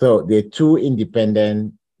 So they're 2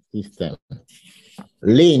 independent systems.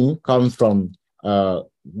 Lean comes from,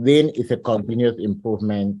 lean is a continuous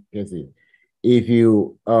improvement. If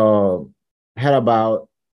you heard about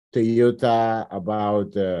Toyota,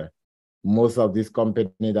 about most of these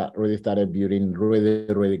companies that really started building really,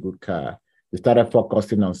 really good cars, they started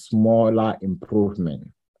focusing on smaller improvement,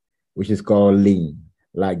 which is called lean.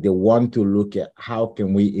 Like they want to look at how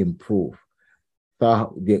can we improve.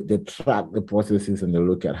 So they track the processes and they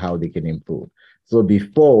look at how they can improve. So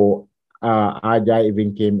before Agile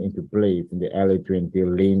even came into place in the early 20s,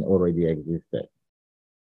 lean already existed.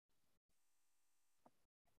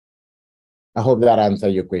 I hope that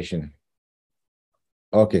answers your question.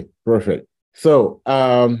 Okay, perfect. So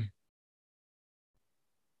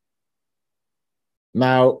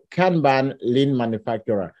now Kanban, lean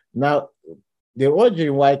manufacturer. Now, the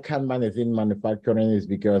origin why Kanban is in manufacturing is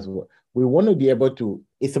because we want to be able to,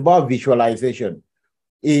 it's about visualization.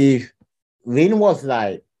 If lean was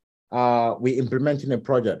like, we implementing a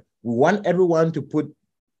project, we want everyone to put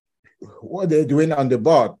what they're doing on the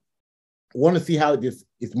board. We want to see how this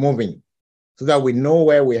is moving so that we know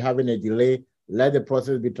where we're having a delay, let the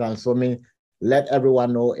process be transforming, let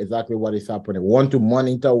everyone know exactly what is happening. We want to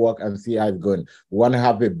monitor work and see how it's going. We want to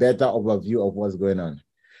have a better overview of what's going on.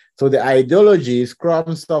 So the ideology is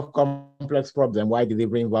Scrum solve complex problem while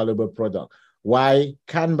delivering valuable product. Why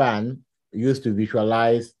Kanban used to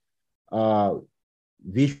visualize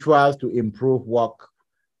visuals to improve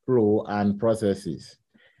workflow and processes.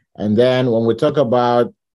 And then when we talk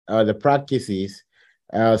about the practices,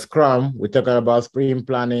 Scrum, we're talking about sprint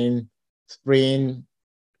planning, sprint,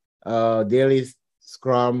 daily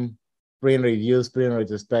Scrum, sprint review, sprint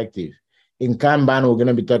retrospective. In Kanban, we're going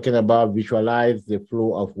to be talking about visualize the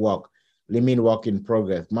flow of work, limit work in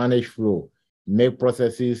progress, manage flow, make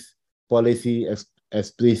processes, policy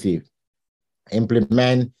explicit,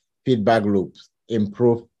 implement feedback loops,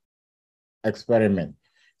 improve experiment.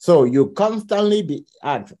 So you constantly be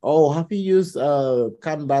asked, oh, have you used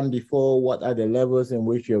Kanban before? What are the levels in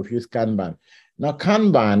which you've used Kanban? Now,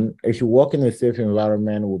 Kanban, if you work in a safe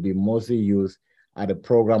environment, will be mostly used at the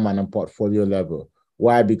program and a portfolio level.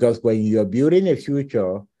 Why? Because when you're building a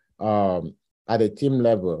future at a team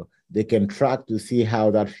level, they can track to see how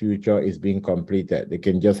that future is being completed. They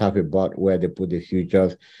can just have a bot where they put the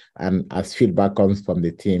futures, and as feedback comes from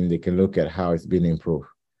the team, they can look at how it's been improved.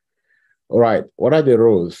 All right, what are the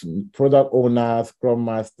roles? Product owner, Scrum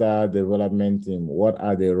Master, development team. What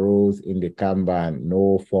are the roles in the Kanban?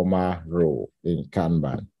 No formal role in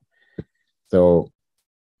Kanban. So,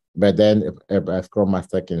 but then a Scrum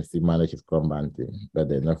Master can still manage a Scrum team, but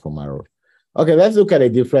they're not formal role. Okay, let's look at the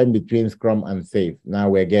difference between Scrum and SAFe. Now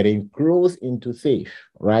we're getting close into SAFe,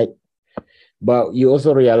 right? But you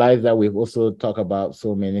also realize that we've also talked about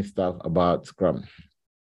so many stuff about Scrum.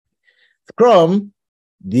 Scrum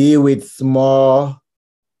deal with small,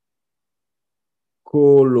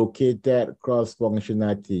 co-located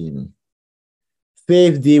cross-functional team.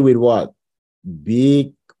 SAFe deal with what?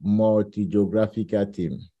 Big multi-geographical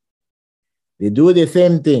team. They do the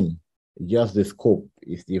same thing, just the scope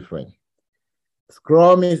is different.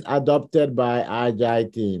 Scrum is adopted by Agile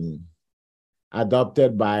team,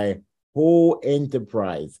 adopted by whole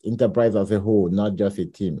enterprise as a whole, not just a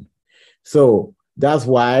team. So that's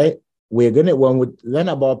why we're gonna, when we learn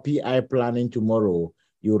about PI planning tomorrow,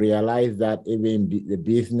 you realize that even the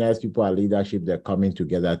business people and leadership, they're coming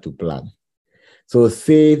together to plan. So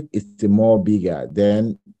SAFe is more bigger.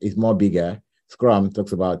 Scrum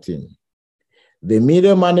talks about team. The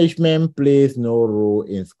middle management plays no role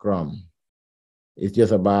in Scrum. It's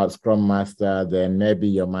just about Scrum Master, then maybe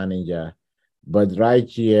your manager. But right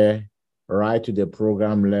here, right to the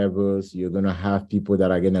program levels, you're going to have people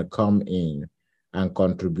that are going to come in and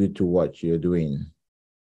contribute to what you're doing.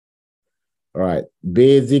 All right,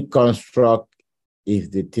 basic construct is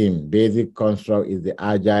the team. Basic construct is the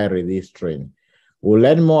Agile release train. We'll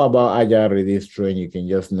learn more about Agile release train. You can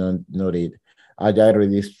just note it. Agile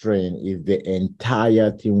release train is the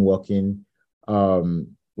entire team working, the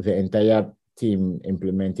entire team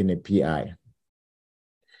implementing a PI.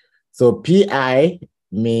 So PI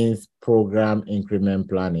means program increment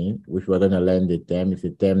planning, which we're going to learn the term. It's a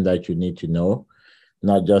term that you need to know,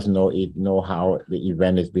 not just know it, know how the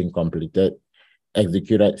event is being completed,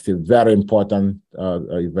 executed. It's a very important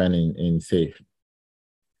event in SAFe.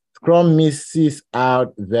 Scrum misses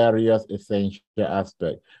out various essential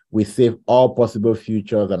aspects. We save all possible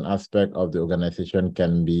features and aspects of the organization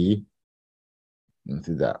can be. Let's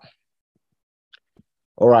see that.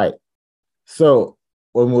 All right. So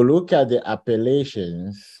when we look at the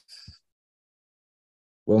appellations,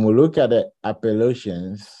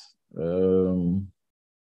 all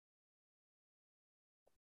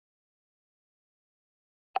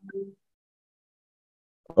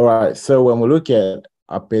right, so when we look at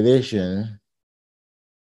appellation,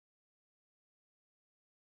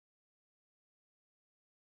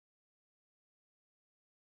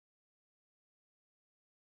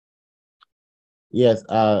 yes,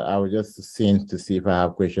 I was just seeing to see if I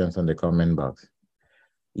have questions on the comment box.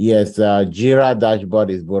 Yes, Jira dashboard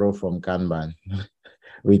is borrowed from Kanban.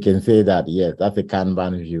 We can say that, yes, that's a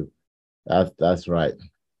Kanban view. That's right.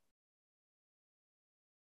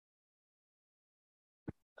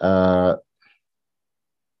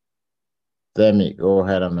 Demi, go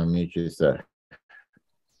ahead and unmute you, sir.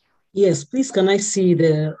 Yes, please, can I see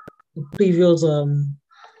the previous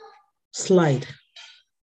slide?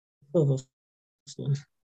 Oh,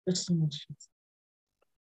 there's so much.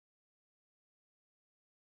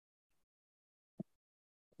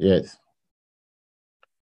 Yes.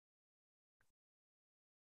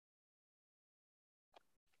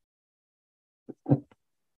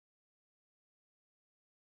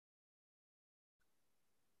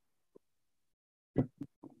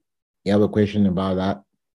 You have a question about that?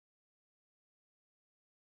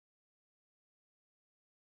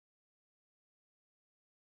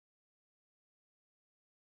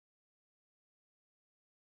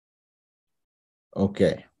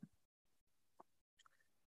 Okay.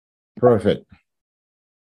 Perfect.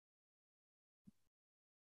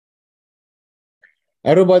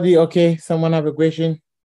 Everybody, okay? Someone have a question?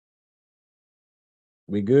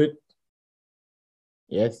 We good?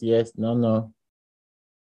 Yes, yes, no, no.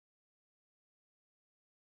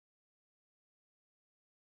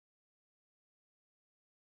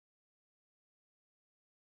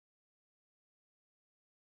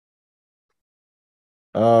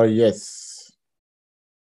 Yes.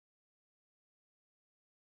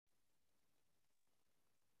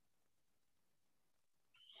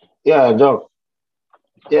 Yeah, Doc.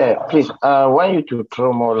 Yeah, please. I want you to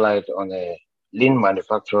throw more light on a lean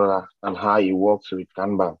manufacturer and how it works with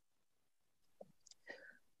Kanban.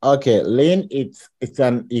 Okay, lean.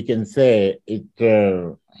 You can say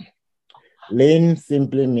it. Lean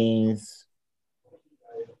simply means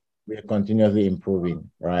we're continuously improving,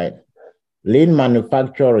 right? Lean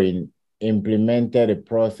manufacturing implemented a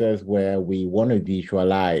process where we want to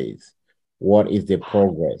visualize what is the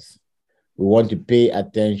progress. We want to pay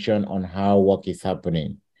attention on how work is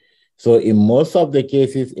happening. So in most of the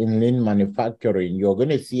cases in lean manufacturing, you're going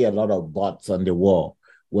to see a lot of dots on the wall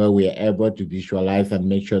where we are able to visualize and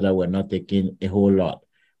make sure that we're not taking a whole lot.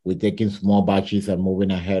 We're taking small batches and moving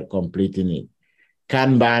ahead, completing it.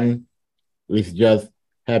 Kanban is just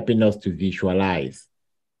helping us to visualize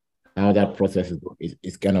how that process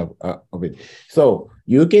is kind of it. So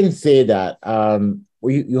you can say that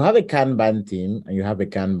you have a Kanban team and you have a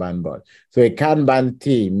Kanban board. So a Kanban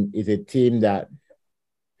team is a team that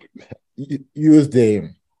use the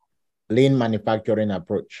lean manufacturing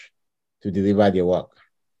approach to deliver the work,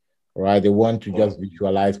 right? They want to just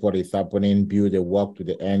visualize what is happening, build the work to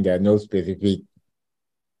the end. There are no specific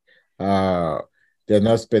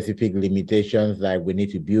limitations like we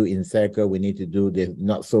need to build in circle, we need to do this,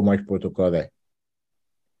 not so much protocol there.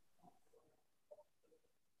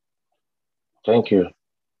 Thank you.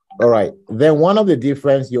 All right. Then one of the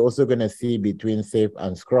difference you're also going to see between SAFe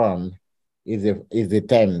and Scrum is the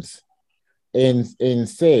terms. In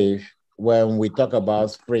SAFe, when we talk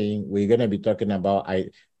about Spring, we're going to be talking about,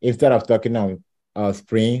 instead of talking on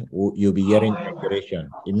Spring, you'll be hearing iteration.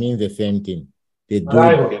 It means the same thing. They do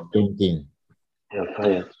the same thing.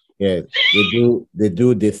 Yes, they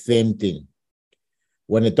do the same thing.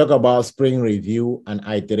 When they talk about Spring review and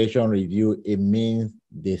iteration review, it means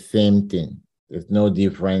the same thing. There's no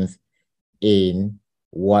difference in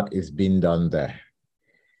what is being done there.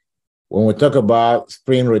 When we talk about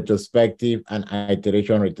Spring retrospective and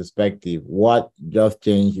iteration retrospective, what just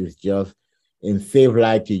changed is just in SAFe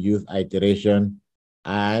like to use iteration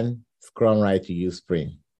and Scrum like to use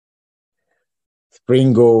Spring.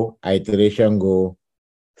 Spring go, iteration go,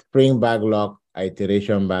 Spring backlog,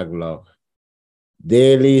 iteration backlog,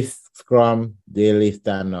 daily Scrum, daily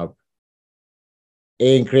stand-up,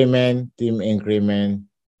 increment, team increment,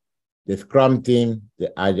 the Scrum team,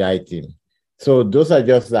 the Agile team. So those are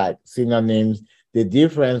just like synonyms. The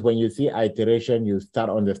difference, when you see iteration, you start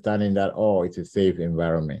understanding that, oh, it's a SAFe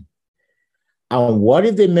environment. And what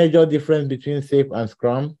is the major difference between SAFe and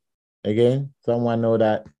Scrum? Again, someone know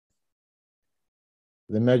that?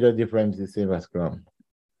 The major difference is SAFe and Scrum.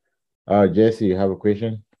 Jesse, you have a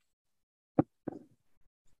question?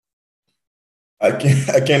 I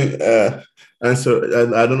can answer.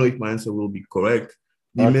 I don't know if my answer will be correct.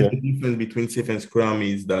 The major difference between SAFe and Scrum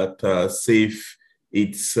is that SAFe,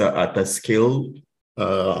 it's at a scale.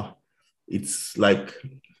 It's like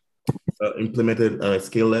implemented at a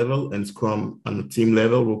scale level, and Scrum on a team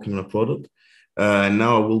level, working on a product.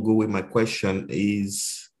 Now I will go with my question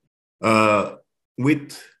is,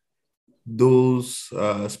 with those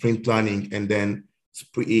sprint planning and then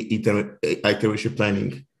iteration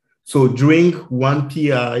planning. So during one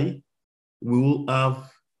PI, we will have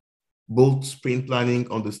both sprint planning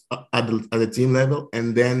on the at the team level,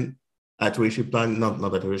 and then iteration planning, not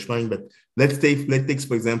iteration planning, but let's take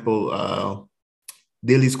for example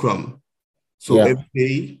daily Scrum. So every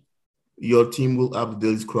day your team will have the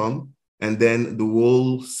daily Scrum, and then the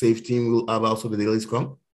whole SAFe team will have also the daily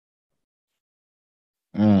Scrum.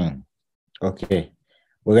 Okay,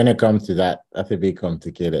 we're gonna come to that. That's a bit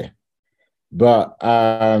complicated, but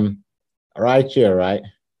right here, right?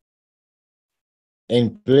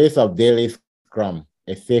 In place of daily Scrum,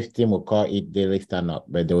 a SAFe team will call it daily stand-up,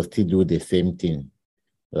 but they will still do the same thing,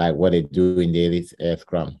 like what they do in daily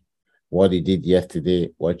Scrum. What they did yesterday,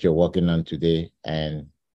 what you're working on today, and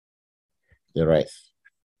the rest.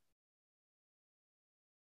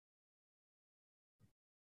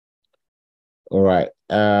 All right.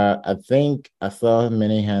 I think I saw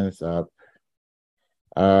many hands up.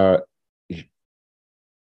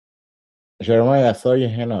 Jeremiah, I saw your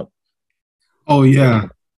hand up. Oh, yeah.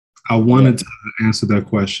 I wanted to answer that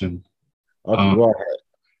question. Okay, go ahead.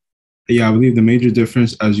 Yeah, I believe the major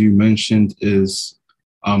difference, as you mentioned, is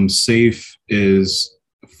SAFe is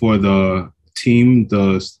for the team,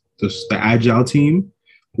 the Agile team,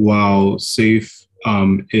 while SAFe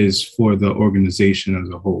is for the organization as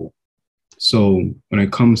a whole. So when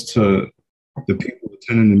it comes to the people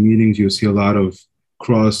attending the meetings, you'll see a lot of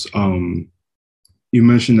cross. You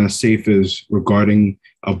mentioned that SAFe is regarding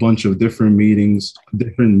a bunch of different meetings,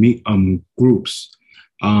 different groups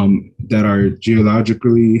that are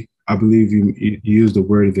geologically, I believe you used the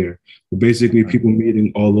word there, but basically people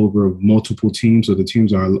meeting all over multiple teams. So the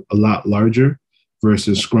teams are a lot larger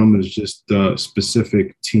versus Scrum is just the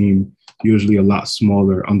specific team, usually a lot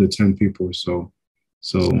smaller, under 10 people or so.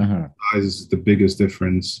 So size is the biggest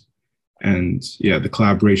difference. And yeah, the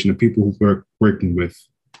collaboration, the people who we're working with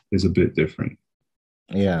is a bit different.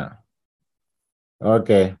 Yeah.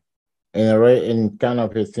 Okay. In kind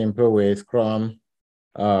of a simple way, Scrum,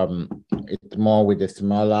 it's more with the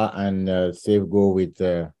smaller, and SAFe go with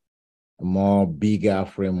a more bigger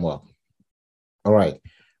framework. All right.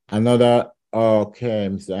 Another, okay,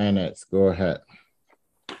 Mr. Ernest, go ahead.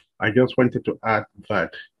 I just wanted to add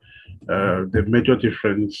that the major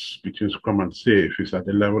difference between Scrum and SAFe is at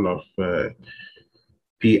the level of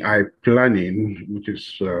PI planning, which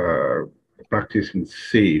is practiced in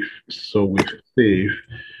SAFe. So with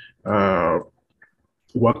SAFe,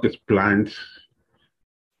 work is planned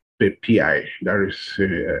per PI, that is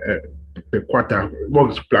per quarter,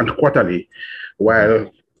 work is planned quarterly,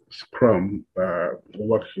 while Scrum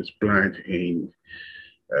work is planned in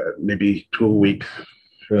maybe 2 weeks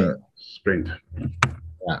sprint.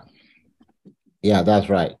 Yeah, that's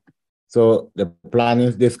right. So the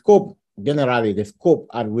planning, the scope, generally the scope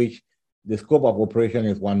at which the scope of operation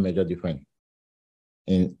is one major difference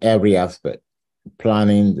in every aspect.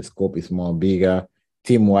 Planning, the scope is more bigger.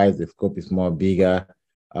 Team-wise, the scope is more bigger.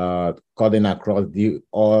 Coding across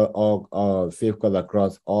safeguard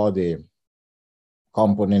across all the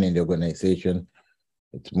component in the organization,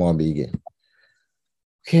 it's more bigger.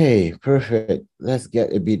 Okay, perfect. Let's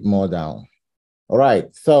get a bit more down. All right,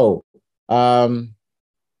 so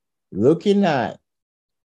looking at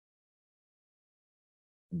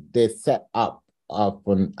the setup of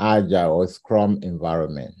an Agile or Scrum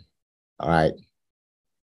environment, all right.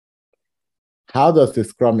 How does the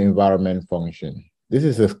Scrum environment function? This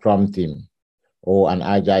is a Scrum team or an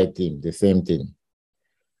Agile team, the same thing.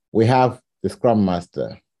 We have the Scrum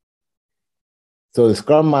Master. So the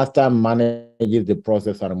Scrum Master manages the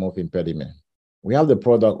process and remove impediment. We have the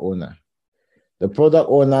product owner. The product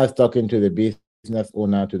owner is talking to the business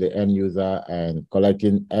owner, to the end user, and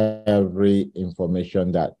collecting every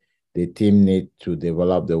information that the team needs to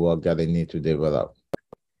develop the work that they need to develop.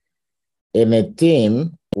 In a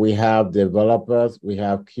team, we have developers, we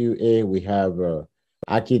have QA, we have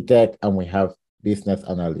architect, and we have business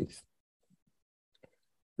analysts.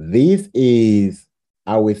 This is,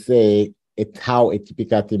 I would say, it's how a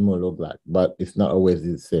typical team will look like, but it's not always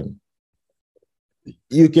the same.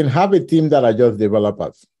 You can have a team that are just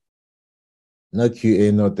developers, no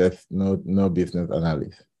QA, no test, no business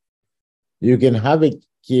analyst. You can have a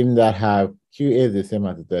team that have QA the same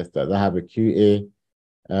as a tester, that have a QA,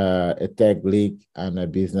 a tech lead, and a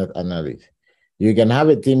business analyst. You can have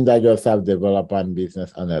a team that just have developer and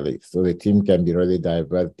business analyst. So the team can be really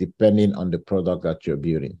diverse depending on the product that you're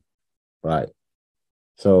building, right?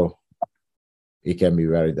 So it can be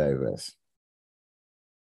very diverse.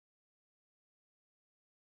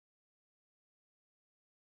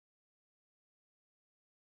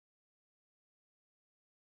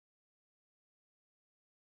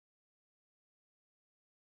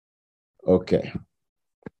 Okay.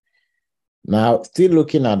 Now, still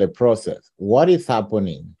looking at the process, what is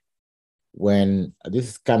happening when, this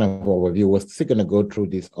is kind of an overview, we're still going to go through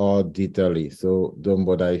this all detailedly, so don't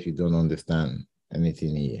bother if you don't understand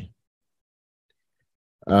anything here.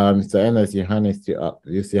 Mr. Ernest, your hand is still up.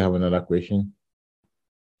 Do you still have another question?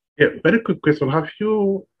 Yeah, very quick question. Have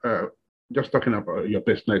you, just talking about your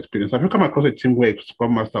personal experience, have you come across a team where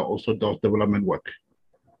Scrum Master also does development work?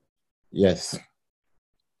 Yes.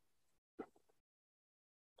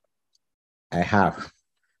 I have.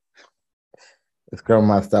 The Scrum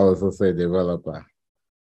Master was also a developer.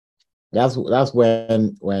 That's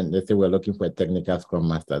when they say we're looking for a technical Scrum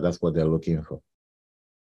Master. That's what they're looking for.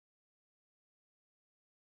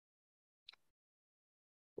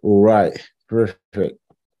 All right, perfect.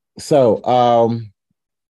 So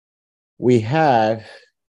we have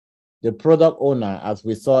the product owner, as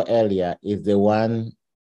we saw earlier, is the one.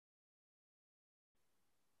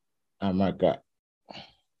 Oh my God.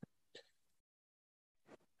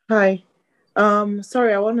 Hi.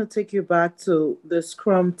 Sorry, I want to take you back to the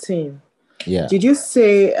Scrum team. Yeah. Did you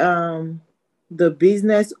say the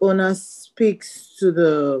business owner speaks to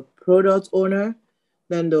the product owner,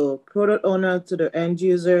 then the product owner to the end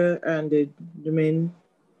user, and the domain.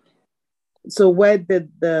 So where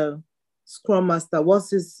did the Scrum Master,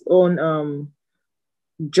 what's his own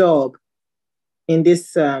job in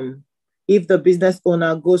this, if the business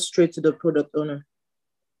owner goes straight to the product owner?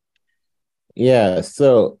 Yeah,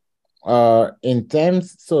 so in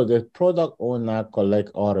terms, so the product owner collect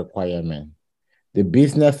all requirements. The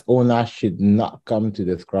business owner should not come to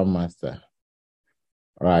the Scrum Master.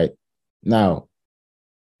 Right. Now,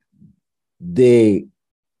 the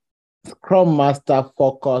Scrum Master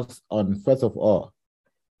focus on, first of all,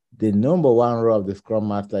 the number one role of the Scrum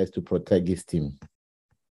Master is to protect his team.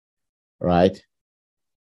 Right.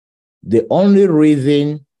 The only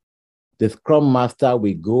reason the Scrum Master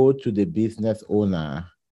will go to the business owner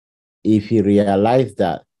if he realizes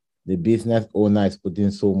that the business owner is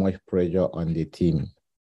putting so much pressure on the team.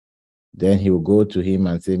 Then he will go to him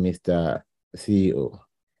and say, Mr. CEO,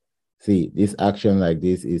 see, this action like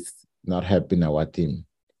this is not helping our team.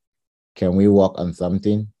 Can we work on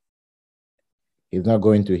something? He's not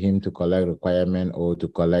going to him to collect requirement or to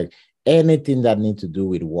collect anything that needs to do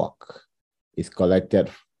with work. It's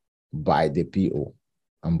collected by the PO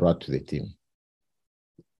and brought to the team.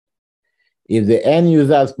 If the end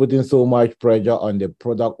user is putting so much pressure on the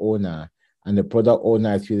product owner and the product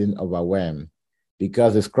owner is feeling overwhelmed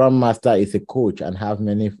because the Scrum Master is a coach and have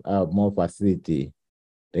many more facility,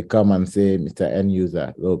 they come and say, Mr. End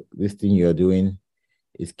User, look, this thing you're doing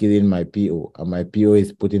is killing my PO, and my PO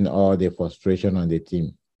is putting all the frustration on the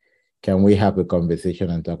team. Can we have a conversation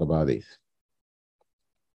and talk about this?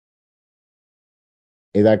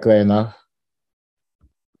 Is that clear enough?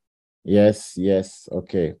 Yes, yes.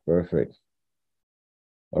 Okay, perfect.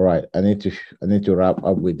 All right, I need to wrap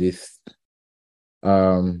up with this.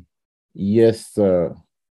 Yes, sir.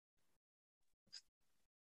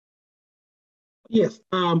 Yes,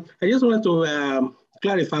 I just want to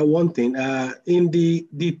clarify one thing. In the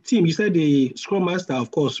team, you said the Scrum Master,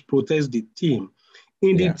 of course, protects the team.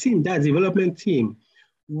 In the team, that development team,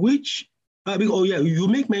 which, oh yeah, you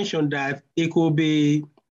make mention that it could be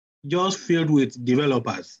just filled with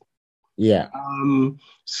developers. Yeah.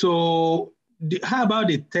 So how about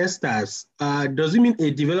the testers? Does it mean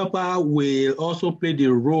a developer will also play the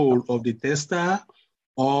role of the tester,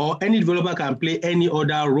 or any developer can play any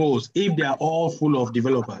other roles if they are all full of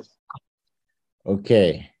developers?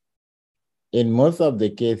 Okay. In most of the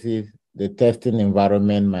cases, the testing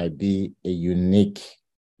environment might be a unique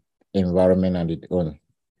environment on its own.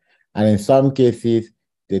 And in some cases,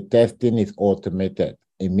 the testing is automated.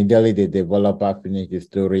 Immediately the developer finishes the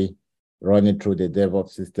story, run it through the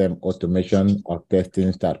DevOps system, automation of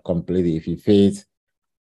testing start completely. If he fails,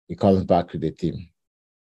 it comes back to the team.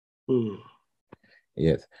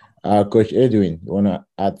 Yes. Coach Edwin, you want to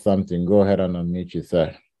add something? Go ahead and unmute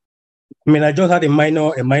yourself. I mean, I just had a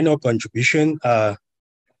minor contribution. I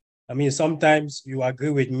mean, sometimes you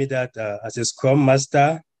agree with me that as a Scrum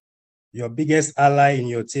Master, your biggest ally in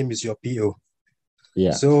your team is your PO.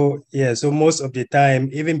 Yeah. So most of the time,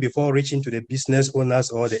 even before reaching to the business owners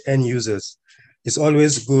or the end users, it's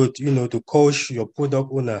always good, to coach your product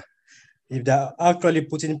owner. If they're actually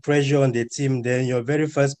putting pressure on the team, then your very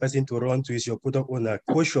first person to run to is your product owner.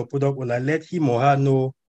 Coach your product owner, let him or her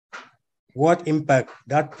know what impact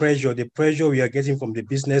that pressure, the pressure we are getting from the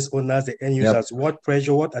business owners, the end users, what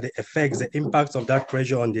pressure, what are the effects, the impacts of that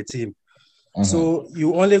pressure on the team. So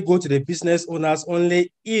you only go to the business owners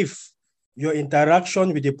only if your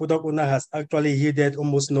interaction with the product owner has actually yielded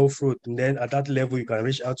almost no fruit. And then at that level, you can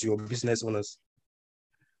reach out to your business owners.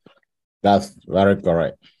 That's very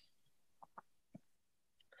correct.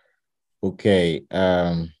 Okay.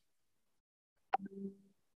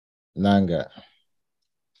 Nanga.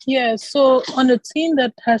 Yeah, so on a team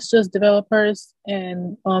that has just developers,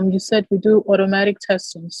 and you said we do automatic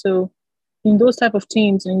testing. So in those type of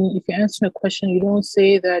teams, and if you answer a question, you don't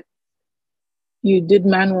say that you did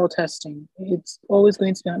manual testing. It's always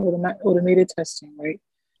going to be an automated testing, right?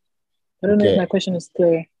 I don't know if my question is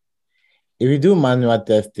clear. If you do manual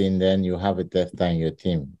testing, then you have a tester in your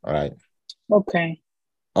team, right? Okay.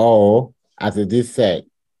 Or, as it is said,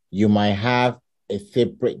 you might have a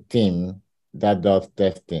separate team that does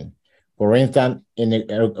testing. For instance, in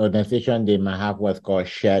an organization, they might have what's called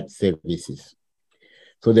shared services.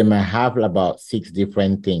 So they might have about 6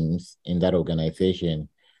 different teams in that organization,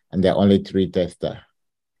 and there are only 3 testers.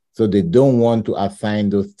 So they don't want to assign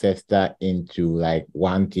those testers into like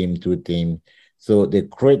 1 team, 2 teams. So they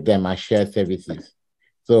create them as shared services.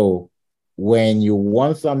 So when you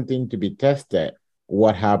want something to be tested,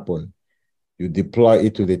 what happens? You deploy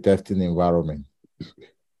it to the testing environment.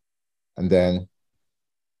 And then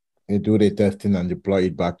You do the testing and deploy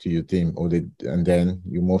it back to your team, and then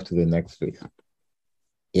you move to the next phase.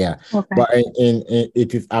 Yeah, Okay. but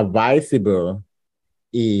it is advisable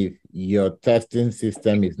if your testing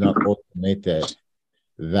system is not automated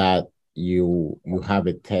that you have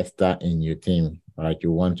a tester in your team, right?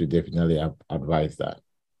 You want to definitely advise that.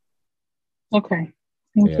 Okay,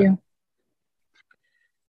 thank you.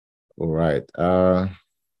 All right.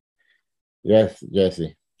 Yes,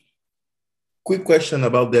 Jesse. Quick question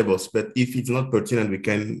about DevOps, but if it's not pertinent,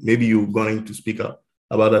 maybe you're going to speak up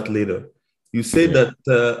about that later. You say that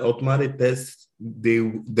automated tests,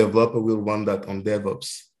 the developer will run that on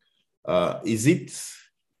DevOps. Is it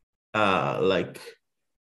like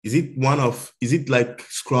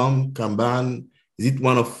Scrum, Kanban? Is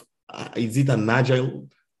it an Agile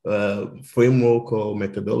framework or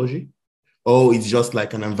methodology? Or it's just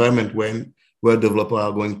like an environment where developers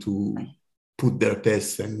are going to put their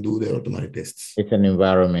tests and do their automatic tests? It's an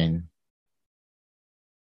environment.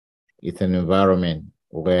 It's an environment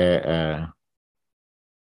where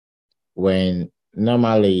when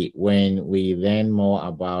we learn more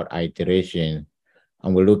about iteration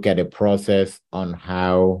and we look at the process on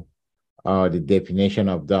how the definition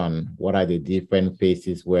of done, what are the different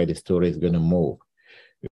phases where the story is going to move,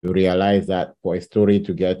 you realize that for a story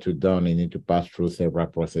to get to done, you need to pass through several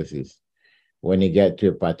processes. When you get to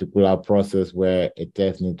a particular process where a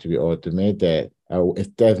test needs to be automated, or a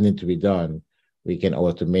test needs to be done, we can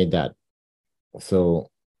automate that.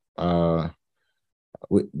 So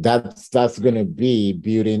that's going to be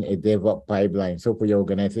building a DevOps pipeline. So for your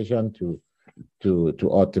organization to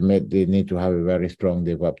automate, they need to have a very strong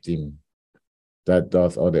DevOps team that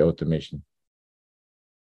does all the automation.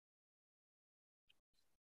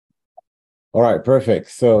 All right,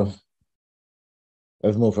 perfect. So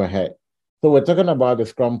let's move ahead. So we're talking about the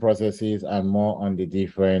Scrum processes and more on the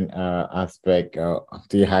different aspect.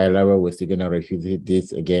 The high level, we're still going to revisit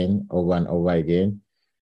this again, over and over again.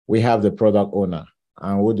 We have the product owner.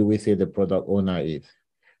 And what do we say the product owner is?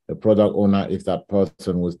 The product owner is that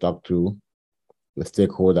person who's talk to the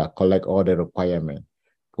stakeholder, collect all the requirements,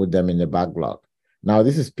 put them in the backlog. Now,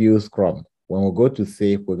 this is pure Scrum. When we go to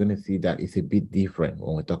SAFe, we're going to see that it's a bit different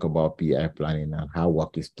when we talk about PI planning and how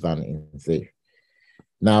work is planned in SAFe.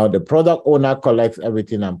 Now, the product owner collects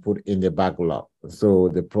everything and put in the backlog. So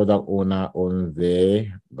the product owner owns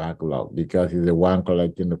the backlog because he's the one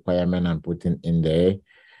collecting the requirement and putting in the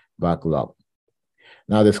backlog.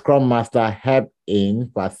 Now, the Scrum Master help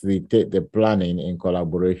in facilitate the planning in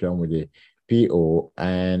collaboration with the PO,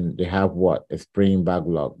 and they have what? A sprint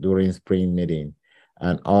backlog during sprint meeting.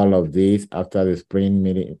 And all of this, after the sprint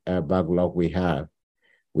meeting backlog we have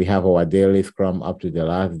our daily Scrum up to the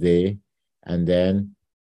last day, and then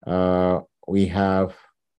we have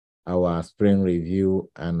our sprint review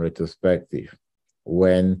and retrospective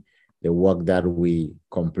when the work that we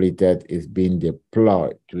completed is being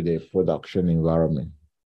deployed to the production environment.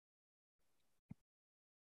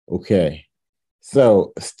 Okay,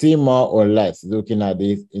 so still more or less looking at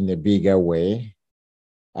this in a bigger way,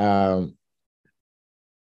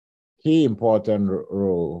 key important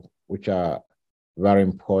role, which are very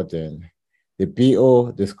important. The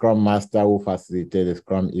PO, the Scrum Master who facilitates the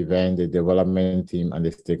Scrum event, the development team, and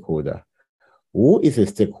the stakeholder. Who is a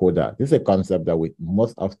stakeholder? This is a concept that we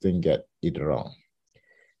most often get it wrong.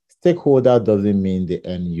 Stakeholder doesn't mean the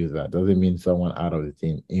end user, doesn't mean someone out of the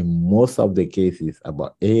team. In most of the cases,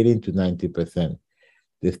 about 80 to 90%,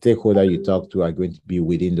 the stakeholder you talk to are going to be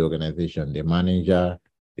within the organization, the manager,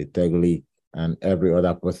 the tech lead, and every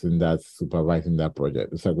other person that's supervising that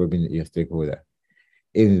project. Those are going to be your stakeholder.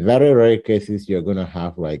 In very rare cases, you're going to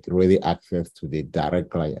have like really access to the direct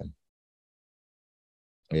client.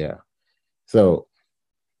 Yeah. So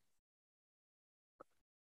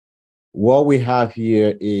what we have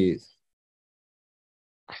here is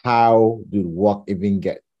how did work even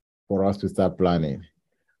get for us to start planning?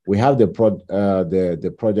 We have the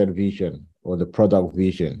project vision or the product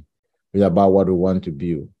vision, which is about what we want to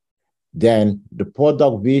build. Then the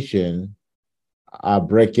product vision are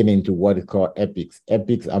breaking into what is called epics.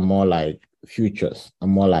 Epics are more like futures, are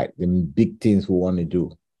more like the big things we want to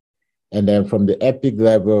do. And then from the epic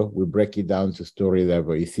level, we break it down to story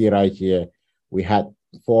level. You see right here, we had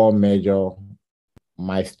 4 major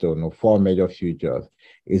milestones or 4 major futures.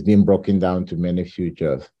 It's been broken down to many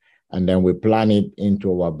futures. And then we plan it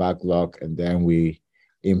into our backlog, and then we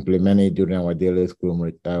implement it during our daily Scrum.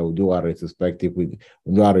 We do our retrospective, we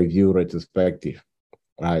do our review retrospective,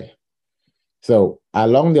 right? So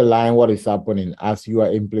along the line, what is happening as you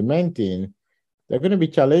are implementing, there are going to be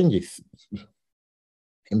challenges.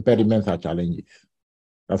 Impediments are challenges.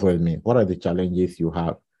 That's what it means. What are the challenges you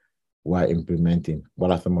have while implementing?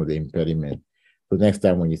 What are some of the impediments? So next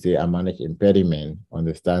time when you say I manage impediment,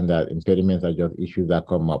 understand that impediments are just issues that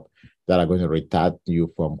come up that are going to retard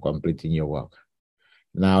you from completing your work.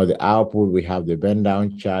 Now the output, we have the bend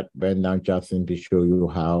down chart. Bend down chart simply show you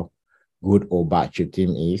how good or bad your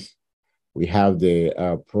team is. We have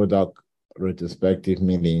the product retrospective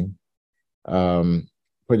meeting. Project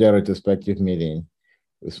retrospective meeting.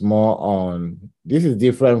 It's more on, this is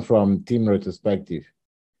different from team retrospective.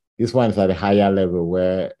 This one is at a higher level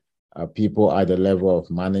where people at the level of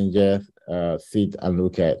managers sit and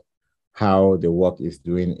look at how the work is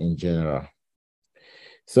doing in general.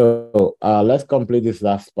 So let's complete this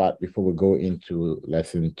last part before we go into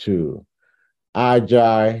lesson 2.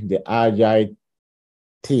 Agile, the Agile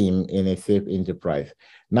team in a SAFe enterprise.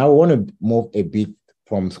 Now we want to move a bit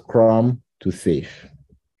from Scrum to SAFe.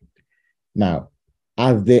 Now,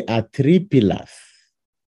 as there are 3 pillars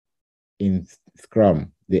in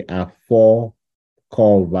Scrum, there are 4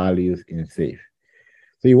 core values in SAFe.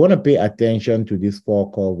 So you want to pay attention to these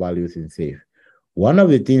 4 core values in SAFe. One of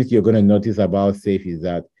the things you're going to notice about SAFe is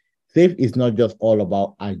that SAFe is not just all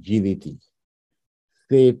about agility.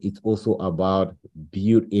 SAFe is also about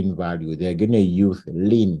built-in value. They're going to use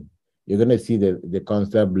lean. You're going to see the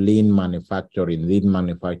concept lean manufacturing, lean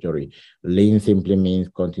manufacturing. Lean simply means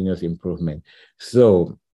continuous improvement.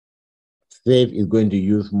 So SAFe is going to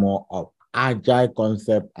use more of agile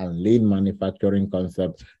concept and lean manufacturing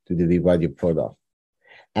concept to deliver the product.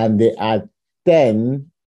 And there are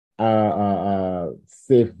 10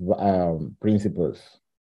 SAFe principles.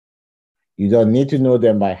 You don't need to know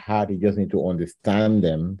them by heart. You just need to understand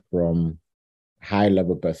them from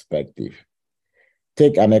high-level perspective.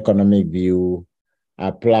 Take an economic view,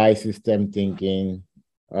 apply system thinking,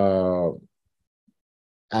 assume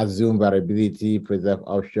variability, preserve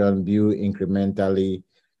option, build incrementally,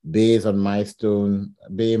 based on milestone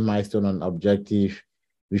on objective,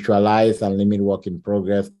 visualize and limit work in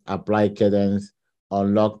progress, apply cadence,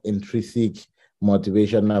 unlock intrinsic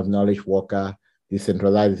motivation of knowledge worker,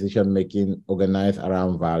 decentralized decision-making, organize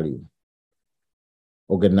around value.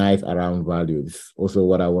 Organize around value. This is also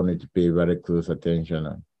what I wanted to pay very close attention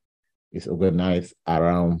on. It's organized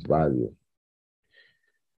around value.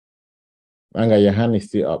 Anga, your hand is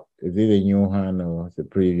still up. Is it a new hand or the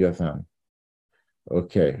previous hand?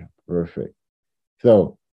 Okay, perfect.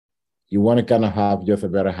 So you want to kind of have just a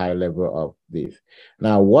very high level of this.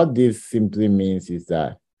 Now, what this simply means is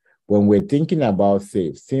that when we're thinking about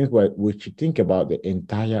SAFe, since we should think about the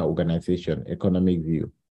entire organization, economic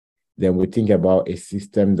view, then we think about a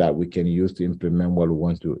system that we can use to implement what we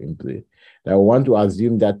want to implement. Now, we want to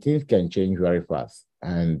assume that things can change very fast,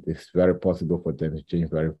 and it's very possible for them to change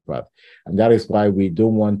very fast. And that is why we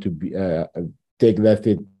don't want to take, let's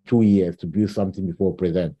say, 2 years to build something before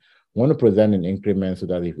present. We want to present an increment so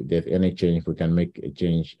that if there's any change, we can make a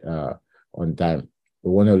change on time.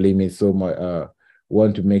 We want to limit so much. We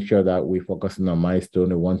want to make sure that we focus on a milestone.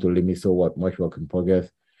 We want to limit so much work in progress.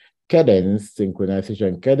 Cadence,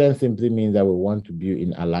 synchronization. Cadence simply means that we want to build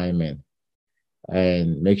in alignment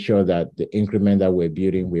and make sure that the increment that we're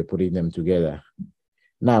building, we're putting them together.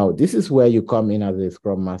 Now, this is where you come in as a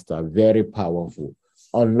Scrum Master, very powerful.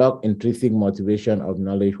 Unlock intrinsic motivation of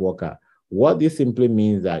knowledge worker. What this simply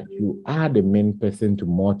means that you are the main person to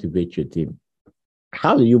motivate your team.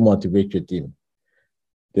 How do you motivate your team?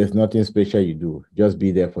 There's nothing special you do. Just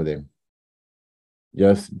be there for them.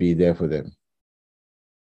 Just be there for them.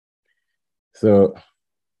 So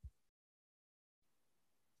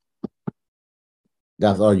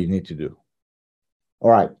that's all you need to do.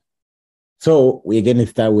 All right. So we're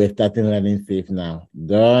starting learning SAFe now.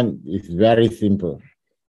 It's very simple.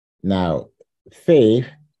 Now, SAFe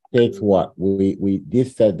takes what? We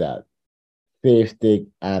did said that SAFe takes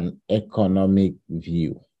an economic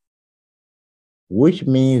view, which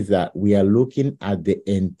means that we are looking at the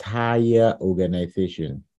entire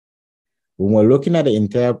organization. When we're looking at the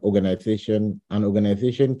entire organization, an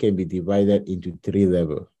organization can be divided into 3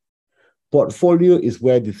 levels. Portfolio is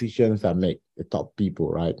where decisions are made, the top people,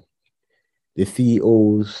 right? The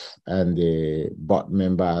CEOs and the board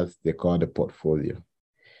members, they call the portfolio.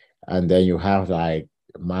 And then you have like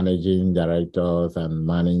managing directors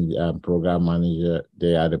and program manager,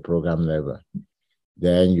 they are the program level.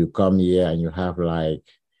 Then you come here and you have like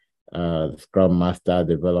Scrum Master,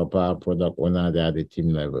 developer, product owner, they are the team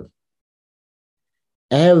level.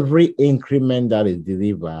 Every increment that is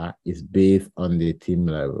delivered is based on the team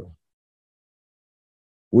level,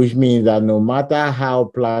 which means that no matter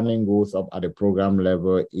how planning goes up at the program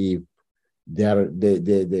level, if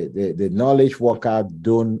the knowledge worker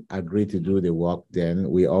don't agree to do the work, then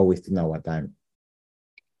we are wasting our time.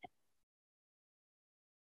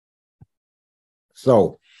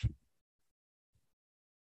 So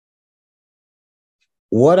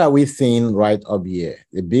what are we seeing right up here?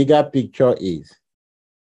 The bigger picture is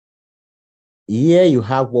here you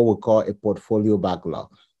have what we call a portfolio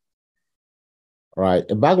backlog. Right?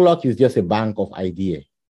 A backlog is just a bank of ideas.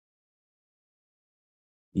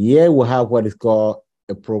 Here we have what is called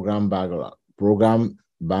a program backlog, program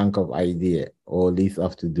bank of idea or list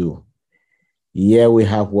of to do. Here we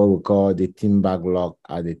have what we call the team backlog,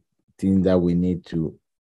 are the things that we need to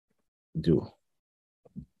do.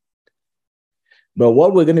 But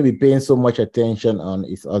what we're going to be paying so much attention on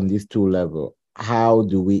is on these two levels. How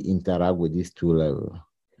do we interact with these two levels?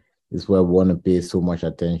 This is where we want to pay so much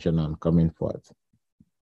attention on coming forth.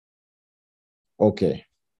 Okay.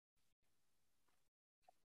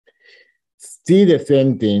 See the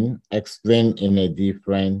same thing explained in a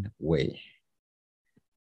different way.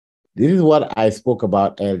 This is what I spoke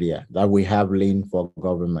about earlier, that we have lean for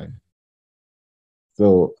government.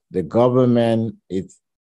 So the government is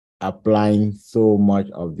applying so much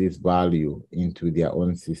of this value into their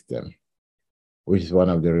own system, which is one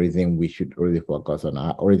of the reasons we should really focus on.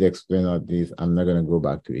 I already explained all this. I'm not going to go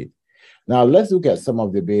back to it. Now, let's look at some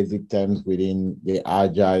of the basic terms within the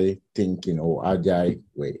Agile thinking or Agile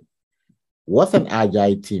way. What's an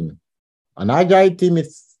Agile team? An Agile team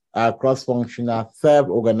is a cross-functional,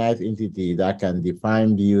 self-organized entity that can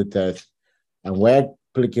define, build, test, and where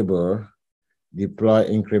applicable, deploy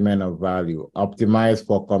increment of value, optimize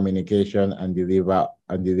for communication and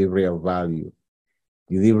delivery of value.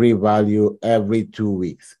 Delivery value every 2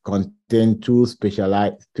 weeks, contain two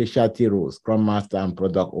specialty roles, Scrum Master and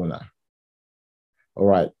Product Owner. All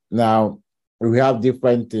right, now we have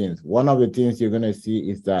different things. One of the things you're going to see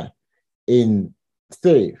is that in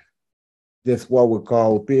SAFe, that's what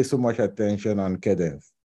we pay so much attention on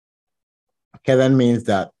cadence. Cadence means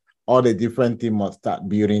that all the different teams must start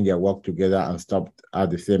building their work together and stop at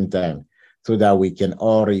the same time so that we can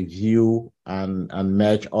all review and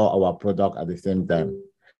match all our product at the same time.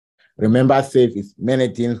 Remember, SAFe is many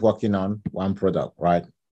teams working on one product, right?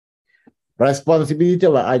 Responsibility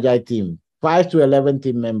of an Agile team, 5 to 11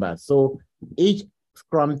 team members. So each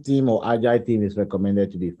Scrum team or Agile team is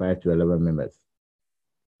recommended to be 5 to 11 members.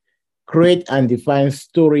 Create and define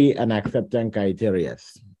story and acceptance criteria.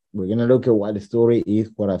 We're going to look at what the story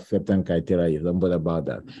is, what acceptance criteria is. Don't bother about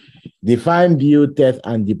that. Define, build, test,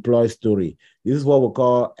 and deploy story. This is what we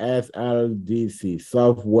call SLDC,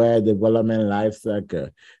 Software Development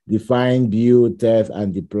Lifecycle. Define, build, test,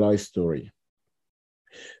 and deploy story.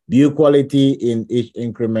 Build quality in each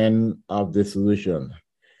increment of the solution.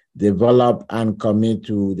 Develop and commit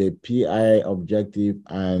to the PI objective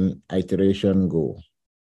and iteration goal.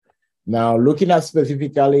 Now, looking at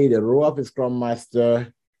specifically the role of a Scrum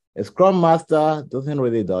Master, a Scrum Master doesn't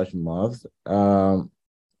really do much.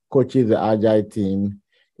 Coaches the Agile team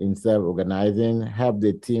in self-organizing, help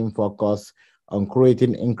the team focus on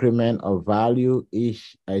creating increment of value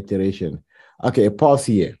each iteration. Okay, pause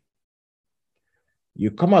here.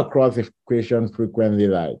 You come across a question frequently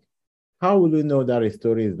like, how will you know that a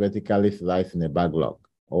story is vertically sliced in a backlog?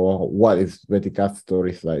 Or what is vertical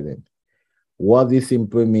story sliding? What this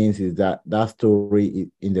simply means is that that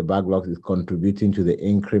story in the backlog is contributing to the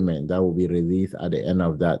increment that will be released at the end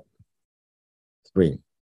of that sprint.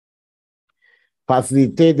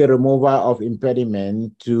 Facilitate the removal of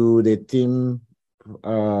impediment to the team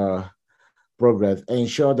progress.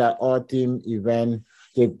 Ensure that all team events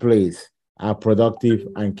take place, are productive,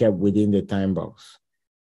 and kept within the time box.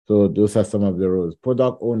 So those are some of the roles.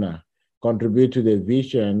 Product owner, contribute to the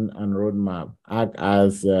vision and roadmap, act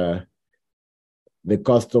as the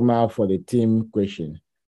customer for the team question,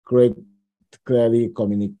 create clearly,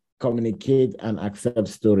 communicate and accept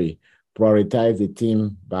story, prioritize the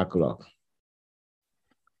team backlog.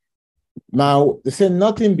 Now, they say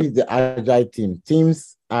nothing beats the Agile team.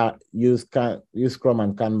 Teams use Scrum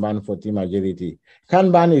and Kanban for team agility.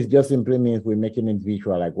 Kanban is just simply means we're making it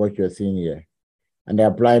visual, like what you're seeing here. And they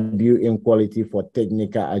apply built-in quality for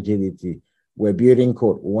technical agility. We're building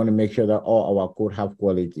code. We want to make sure that all our code have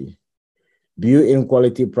quality. Built-in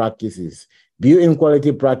quality practices. Built-in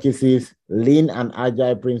quality practices, lean and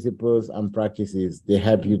agile principles and practices, they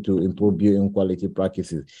help you to improve built-in quality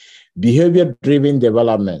practices. Behavior-driven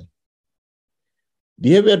development.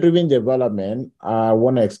 Behavior-driven development, I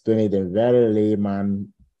want to explain it in a very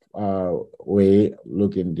layman way,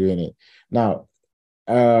 doing it. Now,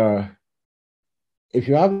 if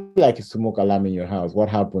you have like a smoke alarm in your house, what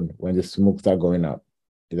happened when the smoke starts going up?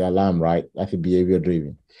 The alarm, right? That's a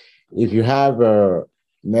behavior-driven. If you have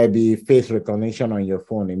maybe face recognition on your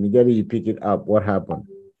phone, immediately you pick it up, what happened?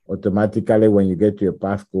 Automatically, when you get to your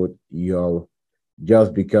passcode, your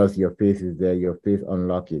just because your face is there, your face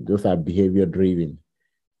unlock it. Those are behavior-driven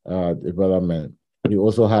development. We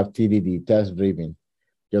also have TDD, test-driven,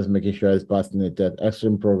 just making sure it's passing the test.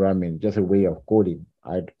 Extreme programming, just a way of coding.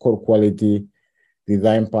 Code quality,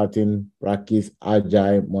 design pattern, practice,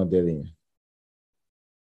 agile modeling.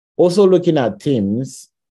 Also looking at teams,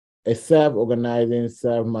 a self-organizing,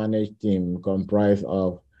 self-managed team comprised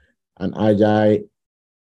of agile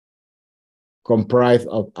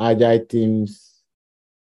teams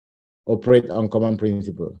operate on common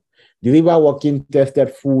principle. Deliver working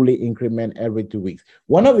tested fully increment every 2 weeks.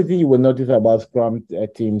 One of the things you will notice about Scrum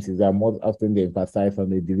teams is that most often they emphasize on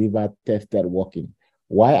the deliver tested working.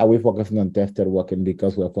 Why are we focusing on tested working?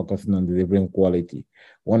 Because we're focusing on delivering quality.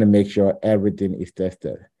 We want to make sure everything is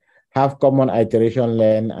tested. Have common iteration,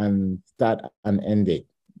 learn and start and end date.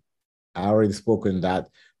 I already spoken that.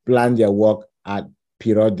 Plan your work at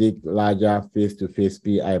periodic, larger face-to-face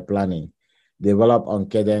PI planning. Develop on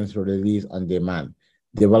cadence, release on demand.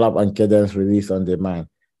 Develop on cadence, release on demand.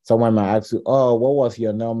 Someone might ask you, oh, what was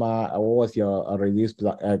your normal, what was your release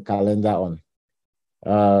calendar on?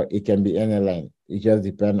 It can be any length. It just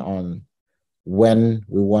depends on when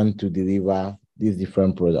we want to deliver these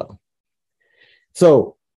different products.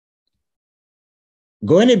 So,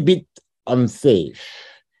 going a bit on SAFe,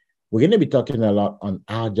 we're going to be talking a lot on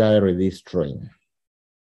Agile Release Train.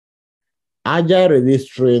 Agile Release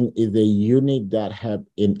Train is a unit that helps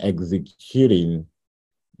in executing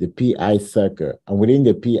the PI cycle. And within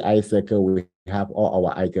the PI cycle, we have all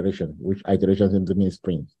our iterations, which iterations simply mean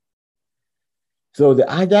sprints. So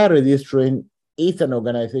the Agile Release Train is an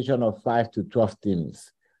organization of 5 to 12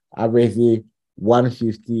 teams, averagely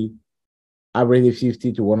 50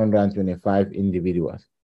 to 125 individuals.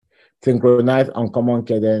 Synchronized on common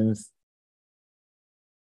cadence,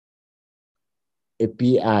 a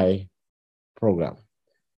PI program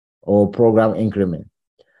or program increment,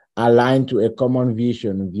 aligned to a common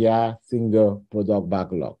vision via single product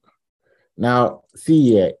backlog. Now,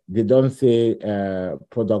 see here, they don't say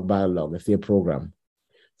product backlog, they say program.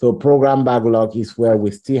 So program backlog is where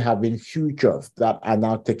we're still having features that are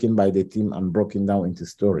now taken by the team and broken down into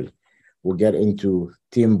story. We'll get into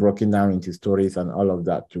team broken down into stories and all of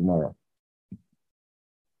that tomorrow.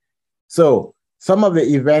 So some of the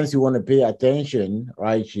events you want to pay attention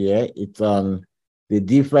right here, it's on the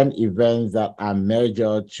different events that are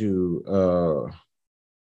measured to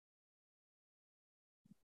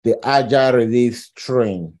the Agile Release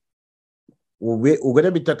Train. We're going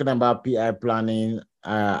to be talking about PI planning,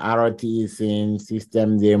 ROTE,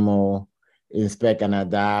 system demo, inspect and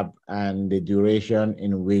adapt, and the duration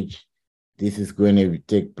in which this is going to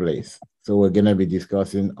take place. So we're going to be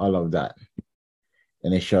discussing all of that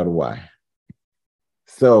in a short while.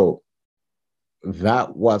 So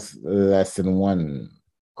that was lesson 1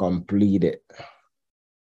 completed.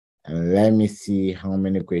 And let me see how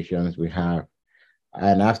many questions we have.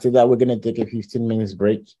 And after that, we're going to take a 15 minutes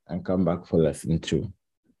break and come back for lesson 2.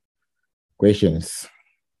 Questions?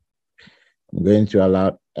 I'm going to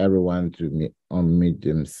allow everyone to unmute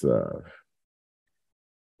themselves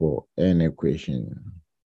for any question.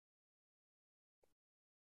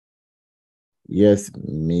 Yes,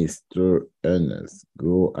 Mr. Ernest,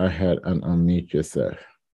 go ahead and unmute yourself.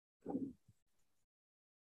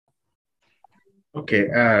 Okay,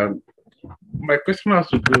 my question has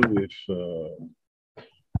to do with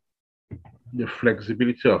the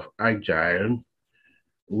flexibility of Agile,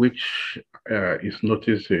 which is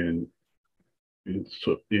noticed in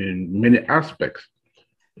many aspects,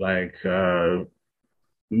 like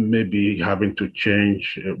maybe having to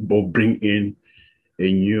change or bring in a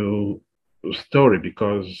new story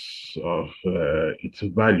because of its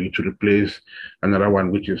value to replace another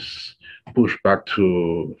one which is pushed back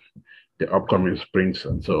to the upcoming sprints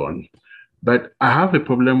and so on. But I have a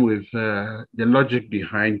problem with the logic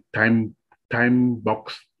behind time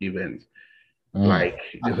box events. Like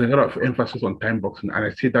there's a lot of emphasis on time boxing, and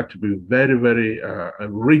I see that to be very, very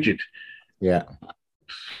rigid. Yeah.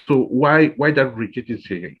 So why that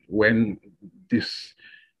rigidity when this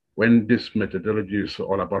methodology is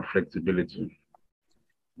all about flexibility?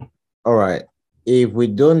 All right. If we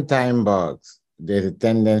don't time box, there's a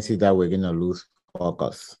tendency that we're going to lose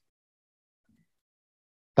focus.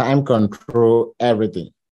 Time control everything.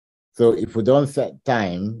 So if we don't set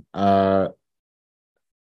time,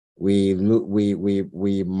 we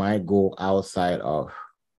might go outside of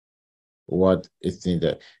what is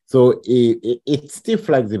needed. So it's still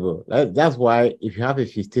flexible. That's why if you have a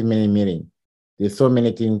 15-minute meeting, there's so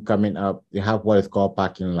many things coming up. You have what is called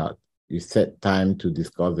parking lot. You set time to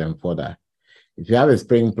discuss them further. If you have a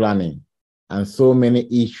sprint planning and so many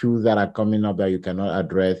issues that are coming up that you cannot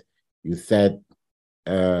address, you set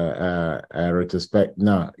retrospect.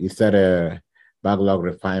 No, you said a backlog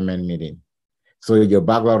refinement meeting. So your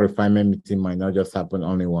backlog refinement meeting might not just happen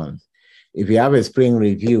only once. If you have a spring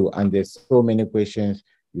review and there's so many questions,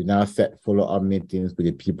 you now set follow-up meetings with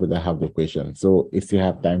the people that have the questions. So if you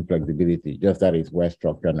have time flexibility, just that is well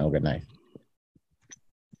structured and organized.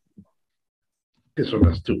 It's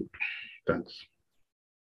understood. Thanks.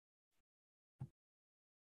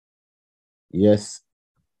 Yes,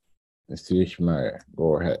 Mr. Ishmael,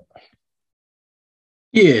 go ahead.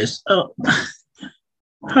 Yes.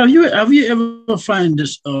 Have you ever find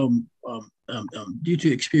this due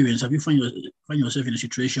to experience? Have you find yourself in a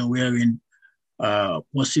situation wherein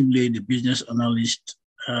possibly the business analyst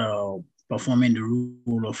performing the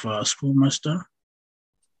role of a Scrum Master?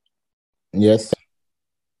 Yes.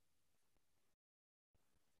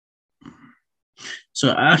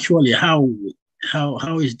 So actually, how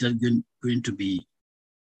is that going to be?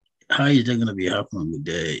 How is that going to be happening with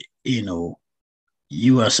the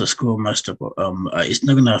you as a Scrum Master? It's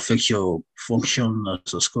not going to affect your function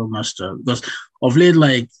as a Scrum Master, because of late,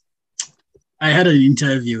 like I had an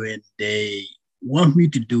interview and they want me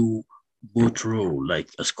to do both roles, like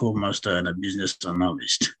a Scrum Master and a business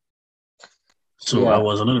analyst. So I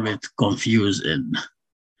was a little bit confused, and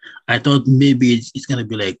I thought maybe it's going to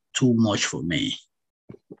be like too much for me.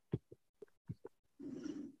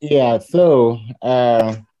 Yeah, so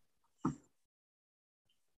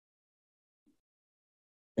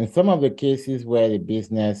in some of the cases where the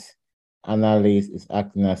business analyst is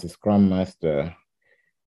acting as a Scrum Master,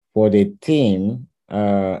 for the team,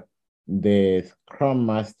 the Scrum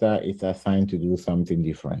Master is assigned to do something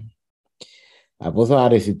different. I've also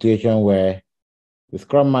had a situation where the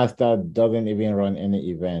Scrum Master doesn't even run any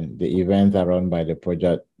event. The events are run by the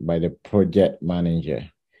project manager,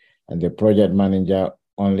 and the project manager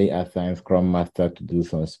only assigns Scrum Master to do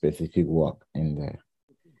some specific work in there.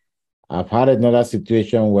 I've had another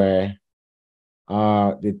situation where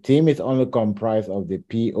the team is only comprised of the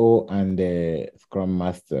PO and the Scrum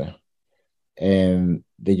Master, and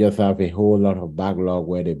they just have a whole lot of backlog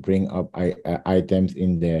where they bring up items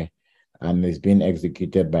in there, and it's being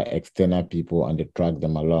executed by external people and they track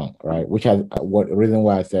them along, right? Which has reason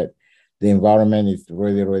why I said the environment is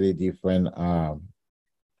really, really different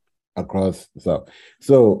across.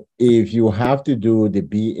 So if you have to do the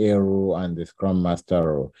BA role and the Scrum Master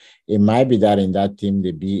role, it might be that in that team,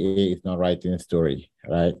 the BA is not writing story,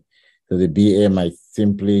 right? So the BA might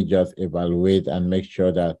simply just evaluate and make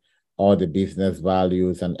sure that all the business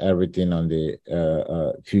values and everything on the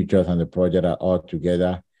features on the project are all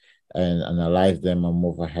together and analyze them and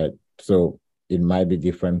move ahead. So it might be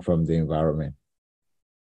different from the environment.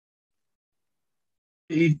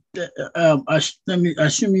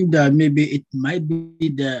 Assuming that maybe it might be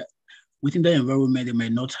that within the environment they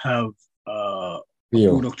might not have a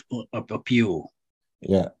product or a PO.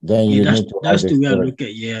 Yeah, then you need to. That's the way I look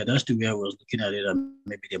at. Yeah, that's the way I was looking at it. And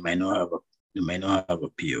maybe they might not have a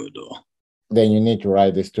PO though. Then you need to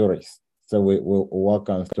write the stories. So we'll work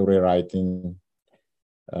on story writing.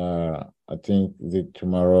 I think is it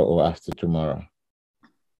tomorrow or after tomorrow.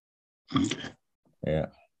 Okay. Yeah.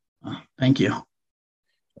 Thank you.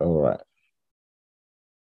 All right.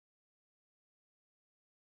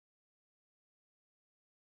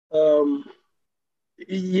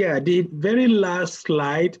 Yeah, the very last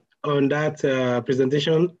slide on that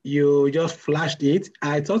presentation, you just flashed it.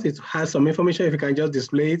 I thought it has some information. If you can just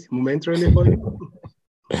display it momentarily for you.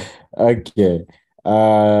 Okay.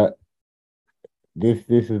 This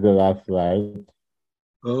is the last slide.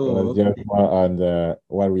 Oh, it was just more on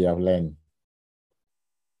what we have learned.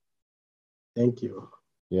 Thank you.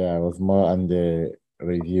 Yeah, it was more on the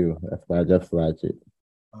review. That's why I just flashed it.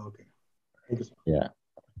 Okay. Thank you, sir. Yeah.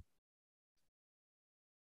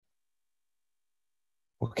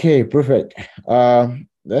 Okay, perfect.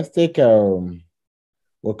 Let's take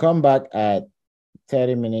we'll come back at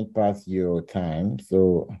 30 minutes past your time.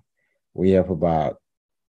 So we have about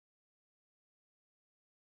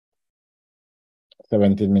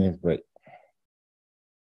 17 minutes break.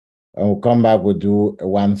 And we'll come back, we'll do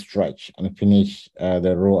one stretch and finish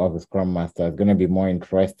the role of the Scrum Master. It's going to be more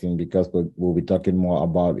interesting because we'll be talking more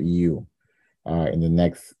about you in the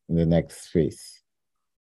next phase.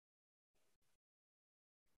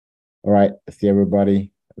 All right, see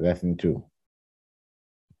everybody. Lesson 2.